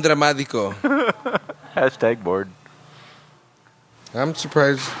Captain Dramatico. Hashtag bored. I'm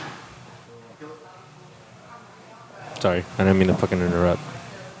surprised. Sorry, I didn't mean to fucking interrupt.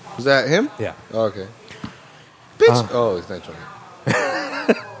 Was that him? Yeah. Oh, okay. Bitch. Oh, it's not joking.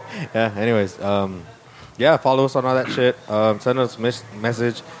 Yeah. Anyways, yeah, follow us on all that shit. Send us a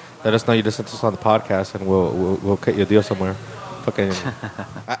message. Let us know you listened to us on the podcast, and we'll cut you a deal somewhere. Fucking.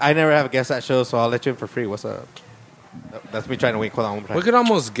 I never have a guest at show, so I'll let you in for free. What's up? That's me trying to wink. Hold on. We could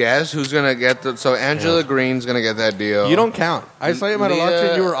almost guess who's gonna get the. So Angela Green's gonna get that deal. You don't count. I saw you at Metalachi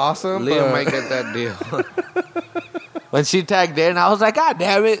and you were awesome. Leah but might get that deal. When she tagged in, I was like, God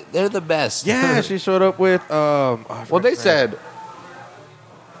damn it, they're the best. Yeah, she showed up with. Well, they said.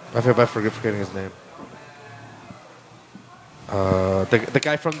 I feel bad forgetting his name. The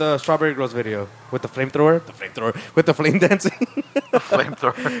guy from the Strawberry Girls video with the flamethrower, with the flame dancing.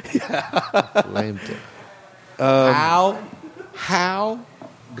 Flamethrower. Flamethrower. How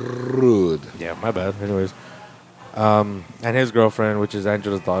rude. Yeah, my bad. Anyways, and his girlfriend, which is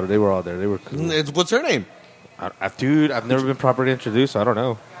Angela's daughter, they were all there. They were cool. What's her name? Dude, I've never been properly introduced, so I don't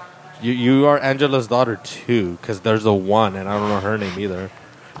know. You are Angela's daughter too, because there's a one, and I don't know her name either.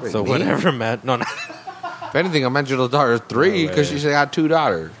 Wait, so me? whatever, man. No. If anything, I'm Angela's daughter 3 because she got 2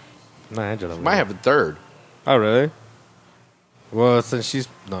 daughters. Not Angela. Might have a third. Oh, really? Well, since she's...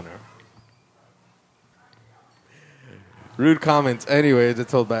 No. Rude comments. Anyways,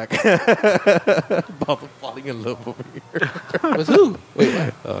 it's held back. About falling in love over here. With who? Wait,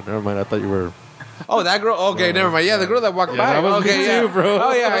 what? Oh, never mind. I thought you were... Oh, that girl? Okay, never mind. Yeah, the girl that walked by. that was okay, me yeah. too, bro.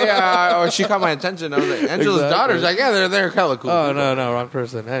 Oh, yeah. Oh, she caught my attention. I was like, Angela's Exactly. daughter's like, yeah, they're hella cool. Oh, no, wrong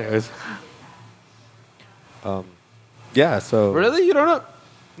person. Anyways. Yeah, so... Really? You don't know?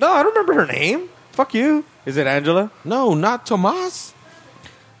 No, I don't remember her name. Fuck you. Is it Angela? No, not Tomas.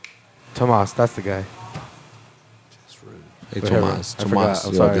 Tomas, that's the guy. Hey, Whatever. Tomas. I Tomas. forgot.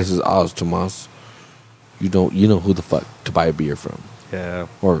 I'm Yo, sorry. this is Oz, Tomas. You know who the fuck to buy a beer from. Yeah.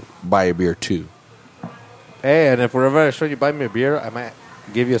 Or buy a beer to. Hey, and if we're ever at a show, you buy me a beer, I might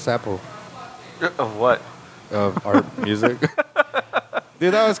give you a sample Of what? of our music.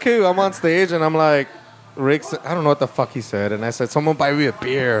 Dude, that was cool. I'm on stage, and I'm like, Rick, I don't know what the fuck he said. And I said, someone buy me a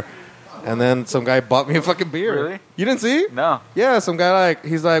beer. And then some guy bought me a fucking beer. Really? You didn't see? No. Yeah, some guy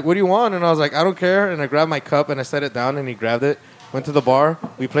he's like, what do you want? And I was like, I don't care. And I grabbed my cup and I set it down and he grabbed it. Went to the bar.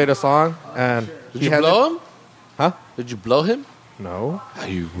 We played a song. And Did you blow him? Huh? Did you blow him? No. Oh,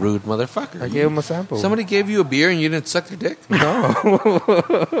 you rude motherfucker. I gave him a sample. Somebody gave you a beer and you didn't suck their dick? No.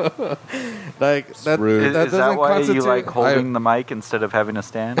 Like, that, rude. that Is doesn't that why constitute... you like holding the mic instead of having a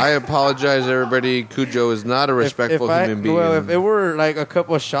stand? I apologize, everybody. Cujo is not a respectful human being. Well, if it were like a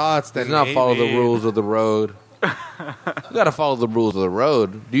couple of shots, then does not follow the maybe. rules of the road. You got to follow the rules of the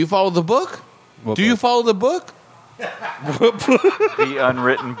road. Do you follow the book? What Do you book? follow the book? The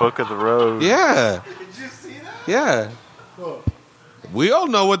unwritten book of the road. Yeah. Did you see that? Yeah. We all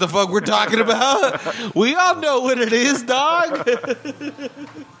know what the fuck we're talking about. We all know what it is, dog.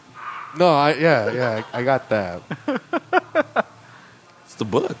 No, I got that. It's the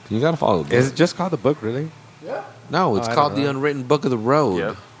book. You got to follow the book. Is it just called the book, really? Yeah. No, it's I called don't The know. Unwritten Book of the Road.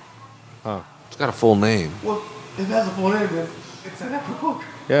 Yep. Oh, It's got a full name. Well, if it has a full name, then it's an epic book.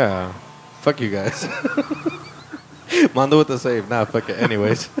 yeah. Fuck you guys. Mando with the save. Nah, fuck it.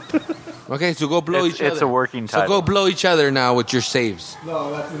 Anyways. Okay, so go blow each other. It's a working So title. go blow each other now with your saves.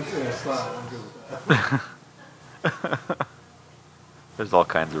 No, that's insane. Stop. I'm good with that. There's all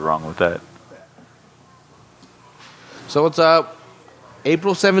kinds of wrong with that. So what's up?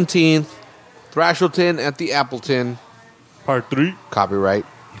 April 17th, Thrashleton at the Appleton. Part 3. Copyright.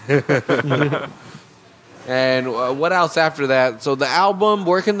 And what else after that? So the album,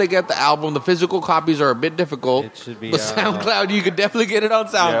 where can they get the album? The physical copies are a bit difficult. It should be But SoundCloud, you could definitely get it on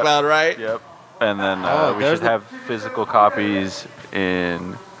SoundCloud, right? Yep. And then we there's should have physical copies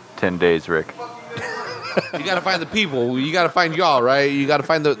in 10 days, Rick. You got to find the people. You got to find y'all, right? You got to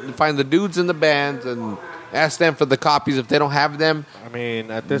find the dudes in the bands and ask them for the copies. If they don't have them, I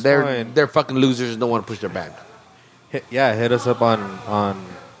mean, at this they're point, they're fucking losers and don't want to push their band. hit us up on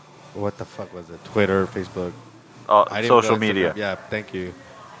what the fuck was it? Twitter, Facebook. I didn't Social go Instagram. media. Yeah, thank you.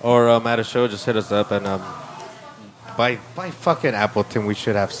 Or at a show, just hit us up and by fucking Appleton, we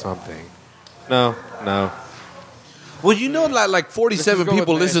should have something. No. Well, you know, like 47 Let's just go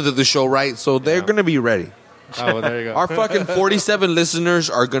people with listen to the show, right? So they're going to be ready. Oh, well, there you go. Our fucking 47 listeners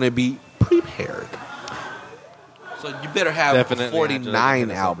are going to be prepared. So you better have Definitely a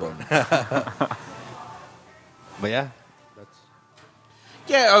 49 album. But yeah, that's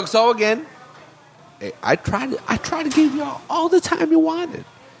Yeah, so again, I tried to give y'all all the time you wanted.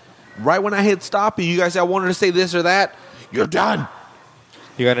 Right when I hit stop and you guys said I wanted to say this or that, you're done.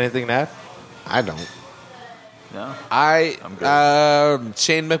 You got anything to add? I don't. No?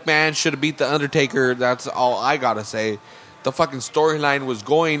 Shane McMahon should have beat The Undertaker. That's all I got to say. The fucking storyline was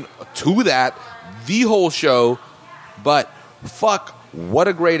going to that the whole show, but fuck, what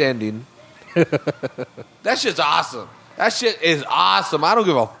a great ending. That shit's awesome. That shit is awesome. I don't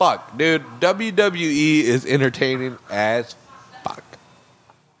give a fuck, dude. WWE is entertaining as fuck.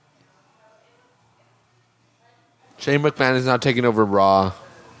 Shane McMahon is now taking over Raw.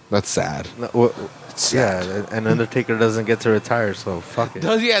 That's sad. No, yeah, and Undertaker doesn't get to retire, so fuck it.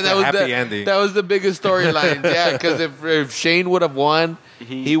 Yeah, that was happy ending. That was the biggest storyline. Yeah, because if Shane would have won,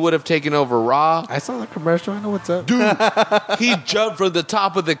 he would have taken over Raw. I saw the commercial. I know what's up. Dude, he jumped from the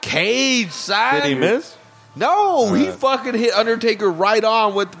top of the cage, son. Did he miss? No, he fucking hit Undertaker right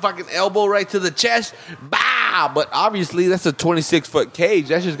on with the fucking elbow right to the chest. Bah! But obviously, that's a 26-foot cage.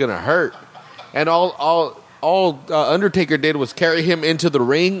 That's just gonna hurt. And all Undertaker did was carry him into the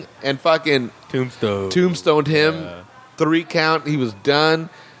ring and fucking tombstoned him. Yeah. 3 count. He was done.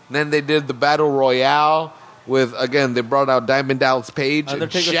 And then they did the battle royale with, again, they brought out Diamond Dallas Page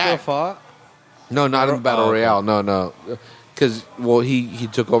Undertaker and Shaq. still fought? No, not in the battle okay. royale. No. Because, well, he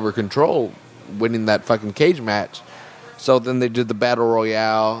took over control, winning that fucking cage match. So then they did the battle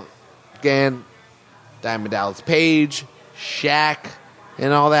royale again. Diamond Dallas Page, Shaq,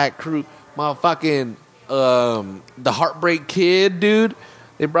 and all that crew. Motherfucking the Heartbreak Kid, dude.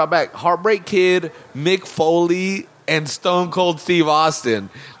 They brought back Heartbreak Kid, Mick Foley, and Stone Cold Steve Austin.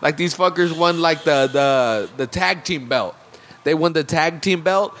 Like, these fuckers won like the tag team belt. They won the tag team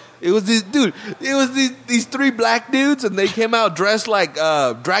belt. It was these 3 black dudes, and they came out dressed like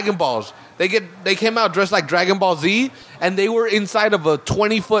Dragon Balls. They came out dressed like Dragon Ball Z, and they were inside of a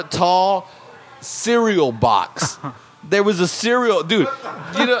 20-foot tall cereal box. There was a cereal, dude.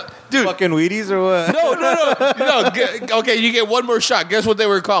 Dude. Fucking Wheaties or what? No. Okay, you get one more shot. Guess what they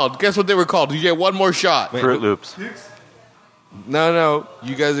were called? You get one more shot. Fruit Loops. No.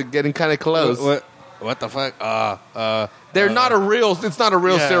 You guys are getting kind of close. What the fuck? They're not a real. It's not a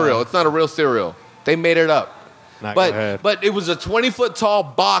real Yeah. cereal. It's not a real cereal. They made it up. Go ahead. But it was a 20-foot tall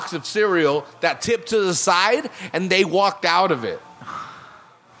box of cereal that tipped to the side, and they walked out of it.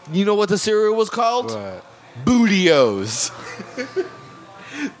 You know what the cereal was called? What? Bootios.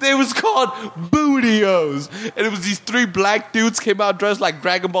 They was called Bootios. And it was these 3 black dudes came out dressed like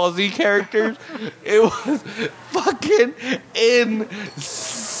Dragon Ball Z characters. It was fucking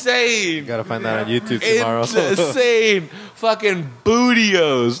insane. You gotta find that on YouTube tomorrow. Insane. Fucking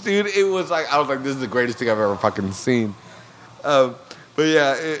Bootios. Dude, I was like, this is the greatest thing I've ever fucking seen. But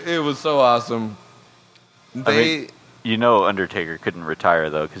yeah, it was so awesome. Undertaker couldn't retire,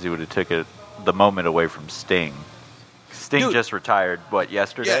 though, because he would have took the moment away from Sting. Sting just retired,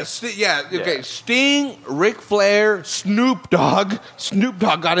 yesterday? Okay. Sting, Ric Flair, Snoop Dogg. Snoop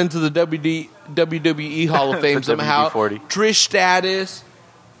Dogg got into the WWE Hall of Fame somehow. WD-40. Trish Stratus.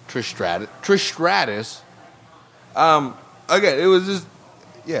 Again, it was just,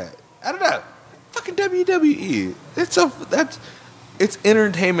 I don't know. Fucking WWE. It's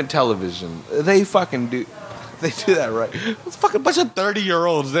entertainment television. They fucking do that right. It's fucking bunch of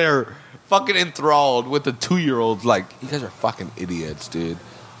 30-year-olds there. Fucking enthralled with the 2-year-olds. Like, you guys are fucking idiots, dude.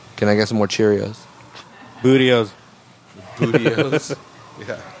 Can I get some more Cheerios? Bootios. Bootios.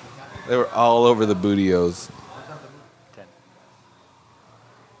 Yeah. They were all over the Bootios. 10.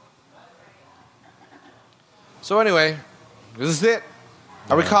 So anyway, this is it.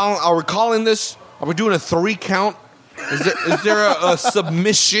 Are we calling this? Are we doing a 3 count? Is there a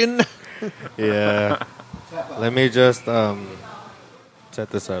submission? Yeah. Let me just set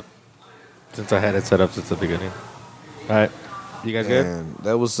this up. Since I had it set up since the beginning. All right. You guys good? Man,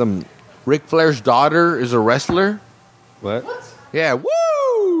 that was some... Ric Flair's daughter is a wrestler? What? Yeah,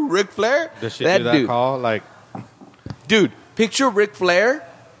 woo! Ric Flair? Does she do that dude. call? Like, Dude, picture Ric Flair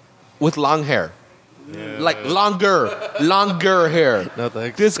with long hair. yeah. Like longer hair. No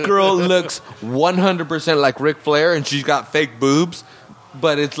thanks. This girl looks 100% like Ric Flair, and she's got fake boobs,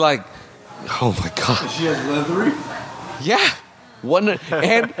 but it's like, oh my god, She has leathery. yeah.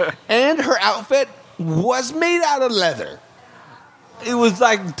 And her outfit was made out of leather. It was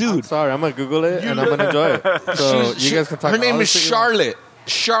like, dude, Sorry, I'm gonna Google it and I'm gonna enjoy it. So you guys can talk. her name is Charlotte.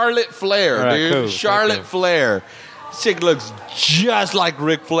 Charlotte Flair, All right, dude. cool. Charlotte Thank you. Flair. Chick looks just like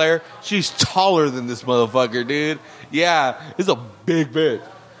Ric Flair. She's taller than this motherfucker, dude. Yeah, it's a big bitch.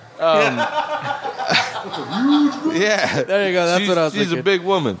 Yeah, There you go. That's what I was She's thinking. a big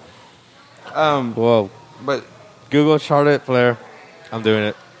woman. Whoa. But Google Charlotte Flair. I'm doing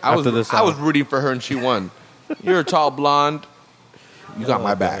it. I after this was song. rooting for her, and she won. You're a tall blonde. You got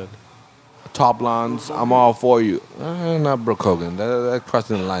my back. Tall blondes, I'm all for you. Not Brooke Hogan. That's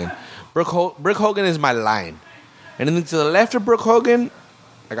crossing the line. Brooke Hogan is my line. Anything to the left of Brooke Hogan,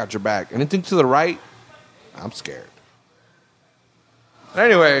 I got your back. Anything to the right, I'm scared.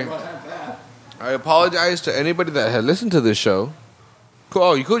 Anyway, I apologize to anybody that had listened to this show.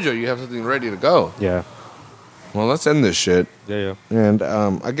 Oh, Cujo, you have something ready to go. Yeah. Well, let's end this shit. Yeah. And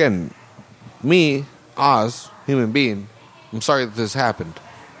again, me, Oz, human being, I'm sorry that this happened.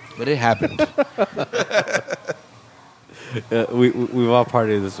 But it happened. We've all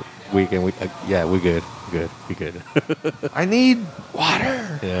partied this week and we good. We good. I need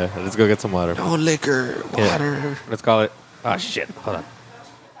water. Yeah. Let's go get some water. No liquor, Yeah. water. Let's call it. Oh shit. Hold on.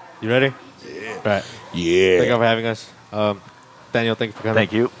 You ready? Yeah. Right. Thank you Yeah. for having us. Daniel, thank you for coming.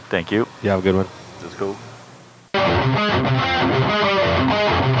 Thank you. You have a good one. That's cool.